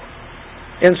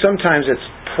 And sometimes it's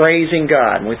praising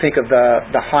God. And we think of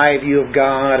the high view of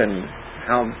God and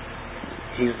how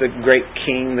He's the great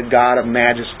King, the God of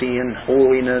majesty and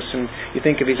holiness. And you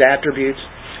think of His attributes.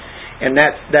 And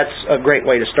that's a great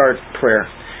way to start prayer.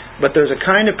 But there's a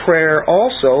kind of prayer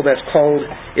also that's called,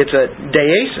 it's a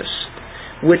deesis,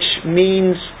 which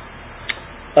means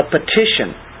a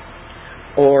petition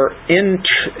or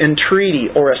entreaty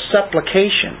or a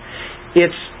supplication.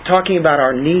 It's talking about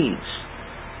our needs.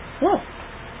 Well,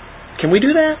 can we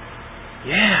do that?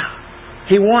 Yeah.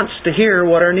 He wants to hear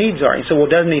what our needs are. You say, well,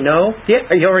 doesn't He know? Yeah,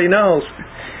 He already knows.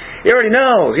 He already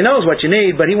knows. He knows what you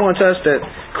need, but He wants us to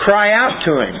cry out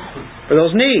to Him for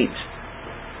those needs.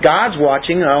 God's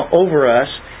watching over us.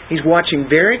 He's watching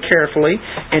very carefully.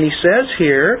 And He says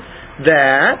here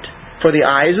that for the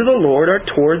eyes of the Lord are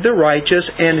toward the righteous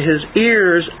and His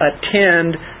ears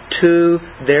attend to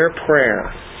their prayer.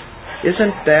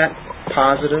 Isn't that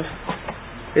positive?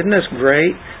 Isn't this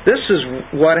great? This is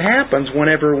what happens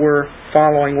whenever we're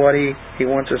following what He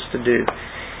wants us to do.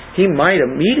 He might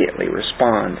immediately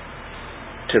respond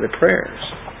to the prayers.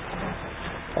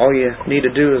 All you need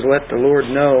to do is let the Lord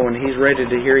know, and He's ready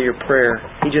to hear your prayer.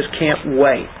 He just can't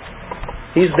wait.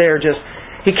 He's there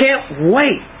He can't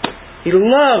wait. He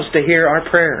loves to hear our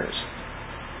prayers.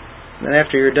 And then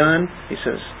after you're done, He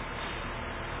says,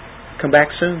 come back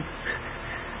soon.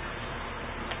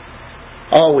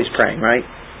 Always praying, right?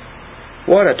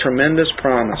 What a tremendous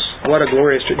promise. What a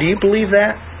glorious truth. Do you believe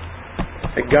that?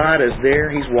 That God is there,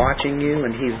 He's watching you,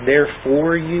 and He's there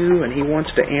for you, and He wants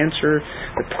to answer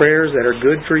the prayers that are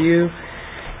good for you.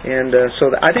 And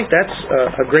I think that's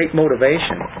a great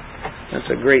motivation. That's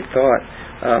a great thought.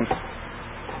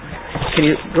 Can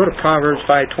you go to Proverbs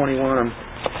 5:21? I'm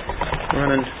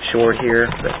running short here,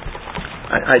 but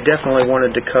I definitely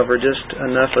wanted to cover just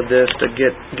enough of this to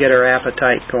get our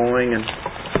appetite going. And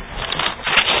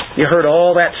you heard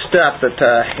all that stuff that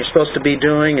you're supposed to be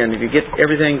doing, and if you get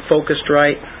everything focused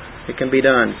right, it can be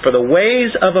done. For the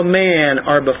ways of a man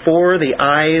are before the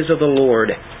eyes of the Lord,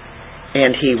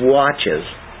 and He watches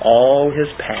all his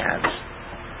paths.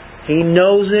 He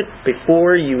knows it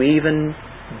before you even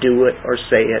do it or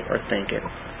say it or think it.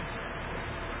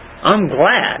 I'm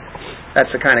glad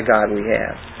that's the kind of God we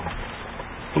have.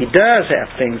 He does have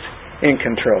things in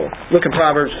control. Look at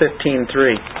Proverbs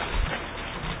 15:3.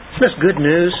 That's good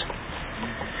news.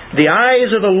 The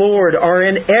eyes of the Lord are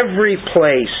in every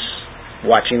place,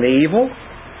 watching the evil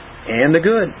and the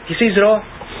good. He sees it all.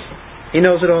 He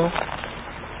knows it all.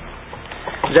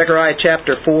 Zechariah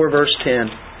chapter 4, verse 10.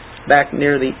 Back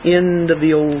near the end of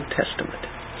the Old Testament.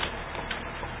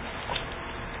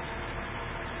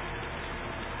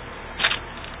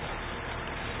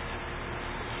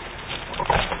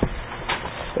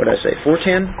 What did I say?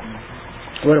 4:10?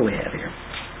 What do we have here?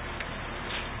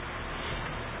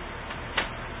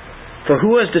 For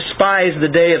who has despised the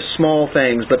day of small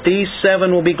things? But these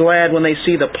 7 will be glad when they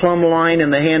see the plumb line in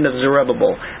the hand of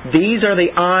Zerubbabel. These are the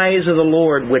eyes of the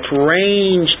Lord, which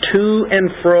range to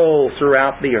and fro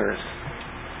throughout the earth.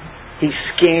 He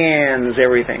scans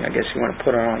everything. I guess you want to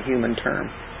put it on a human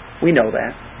term. We know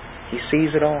that. He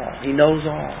sees it all. He knows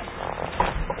all.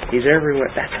 He's everywhere.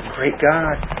 That's a great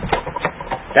God.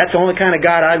 That's the only kind of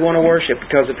God I'd want to worship,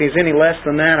 because if He's any less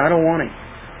than that, I don't want Him.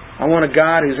 I want a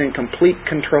God who's in complete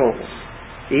control,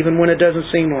 even when it doesn't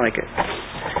seem like it.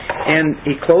 And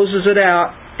He closes it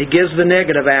out. He gives the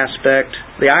negative aspect.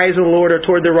 The eyes of the Lord are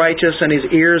toward the righteous, and His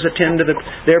ears attend to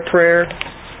their prayer.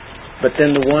 But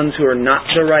then the ones who are not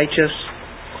the righteous,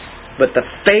 but the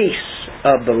face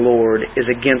of the Lord is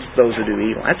against those who do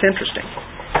evil. That's interesting,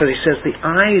 because He says the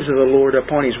eyes of the Lord are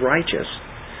upon His righteous,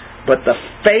 but the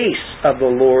face of the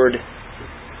Lord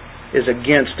is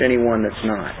against anyone that's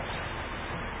not.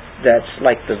 That's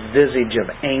like the visage of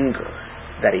anger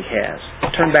that He has.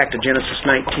 Turn back to Genesis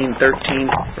 19:13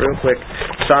 real quick.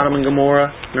 Sodom and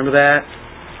Gomorrah, remember that?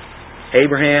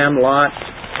 Abraham, Lot,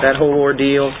 that whole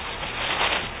ordeal.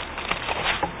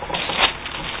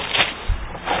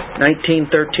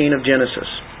 19:13 of Genesis.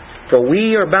 For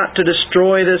we are about to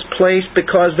destroy this place,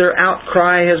 because their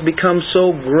outcry has become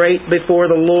so great before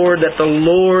the Lord that the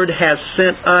Lord has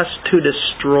sent us to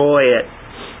destroy it.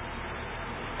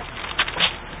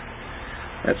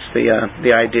 That's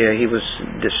the idea. He was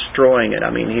destroying it. I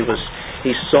mean,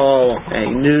 he saw and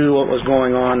He knew what was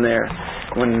going on there.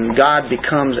 When God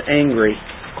becomes angry,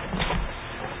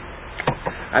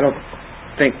 I don't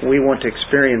think we want to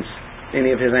experience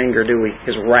any of His anger, do we?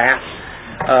 His wrath.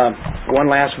 One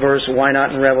last verse, why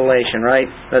not in Revelation, right?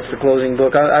 That's the closing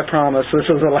book. I promise this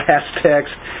is the last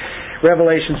text.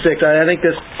 Revelation 6. I think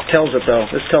this tells it, though.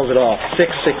 This tells it all.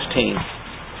 6:16.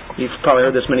 You've probably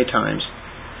heard this many times.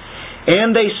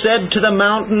 And they said to the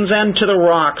mountains and to the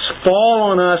rocks, fall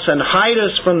on us and hide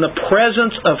us from the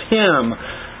presence of Him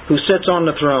who sits on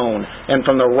the throne and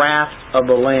from the wrath of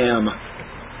the Lamb.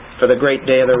 For the great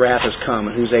day of their wrath has come,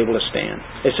 and who's able to stand?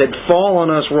 They said, fall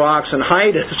on us, rocks, and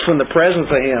hide us from the presence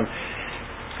of Him.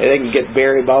 They can get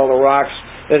buried by all the rocks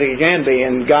that they can be,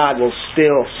 and God will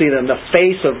still see them. The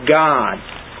face of God.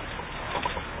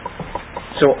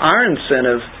 So our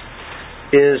incentive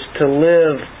is to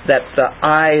live that the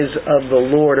eyes of the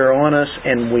Lord are on us,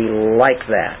 and we like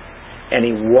that. And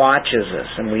He watches us,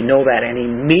 and we know that, and He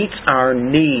meets our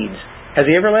needs. Has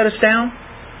He ever let us down?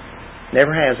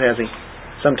 Never has He?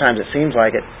 Sometimes it seems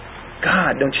like it.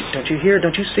 God, don't you hear?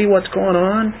 Don't you see what's going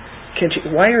on?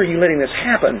 Why are you letting this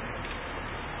happen?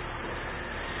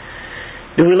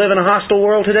 Do we live in a hostile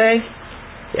world today?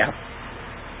 Yeah.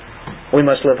 We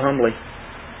must live humbly.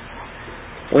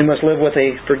 We must live with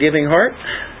a forgiving heart.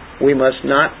 We must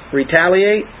not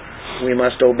retaliate. We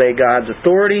must obey God's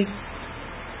authority.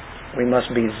 We must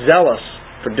be zealous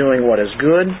for doing what is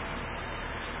good.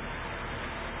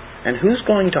 And who's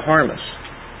going to harm us,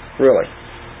 really?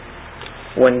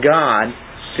 When God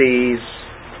sees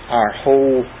our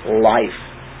whole life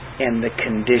and the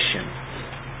condition.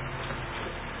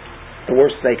 The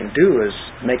worst they can do is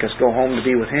make us go home to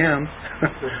be with Him.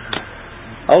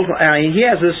 He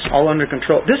has this all under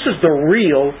control. This is the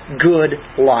real good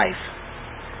life.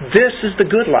 This is the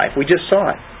good life. We just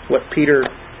saw it. what Peter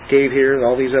gave here,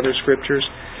 all these other scriptures,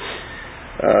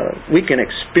 we can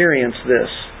experience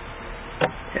this.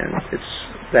 And it's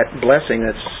that blessing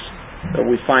that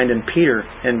we find in Peter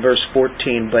in verse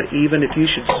 14. But even if you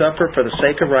should suffer for the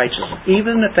sake of righteousness,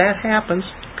 even if that happens,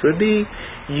 could be,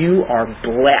 you are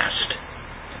blessed.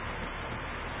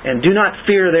 And do not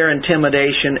fear their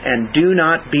intimidation, and do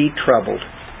not be troubled.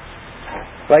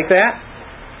 Like that?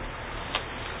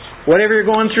 Whatever you're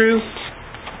going through,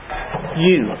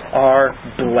 you are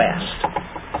blessed.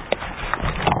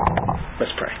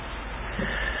 Let's pray.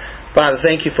 Father,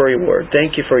 thank you for your word.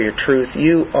 Thank you for your truth.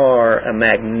 You are a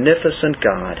magnificent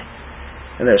God.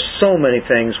 And there's so many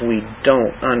things we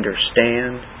don't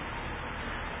understand.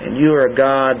 And you are a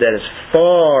God that is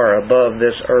far above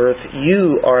this earth.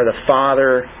 You are the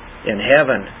Father in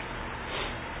heaven.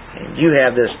 And you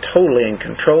have this totally in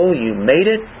control. You made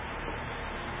it.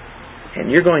 And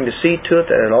you're going to see to it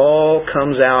that it all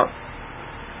comes out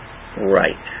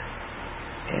right.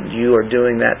 And you are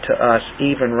doing that to us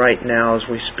even right now as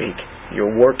we speak.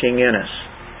 You're working in us,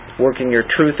 working your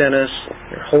truth in us.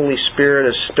 Your Holy Spirit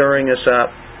is stirring us up.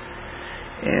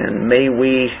 And may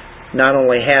we not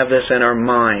only have this in our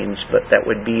minds, but that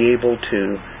would be able to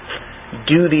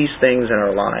do these things in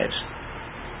our lives.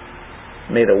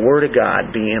 May the Word of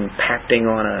God be impacting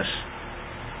on us.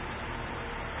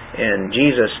 In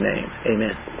Jesus' name,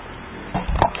 amen.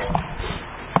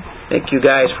 Thank you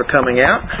guys for coming out.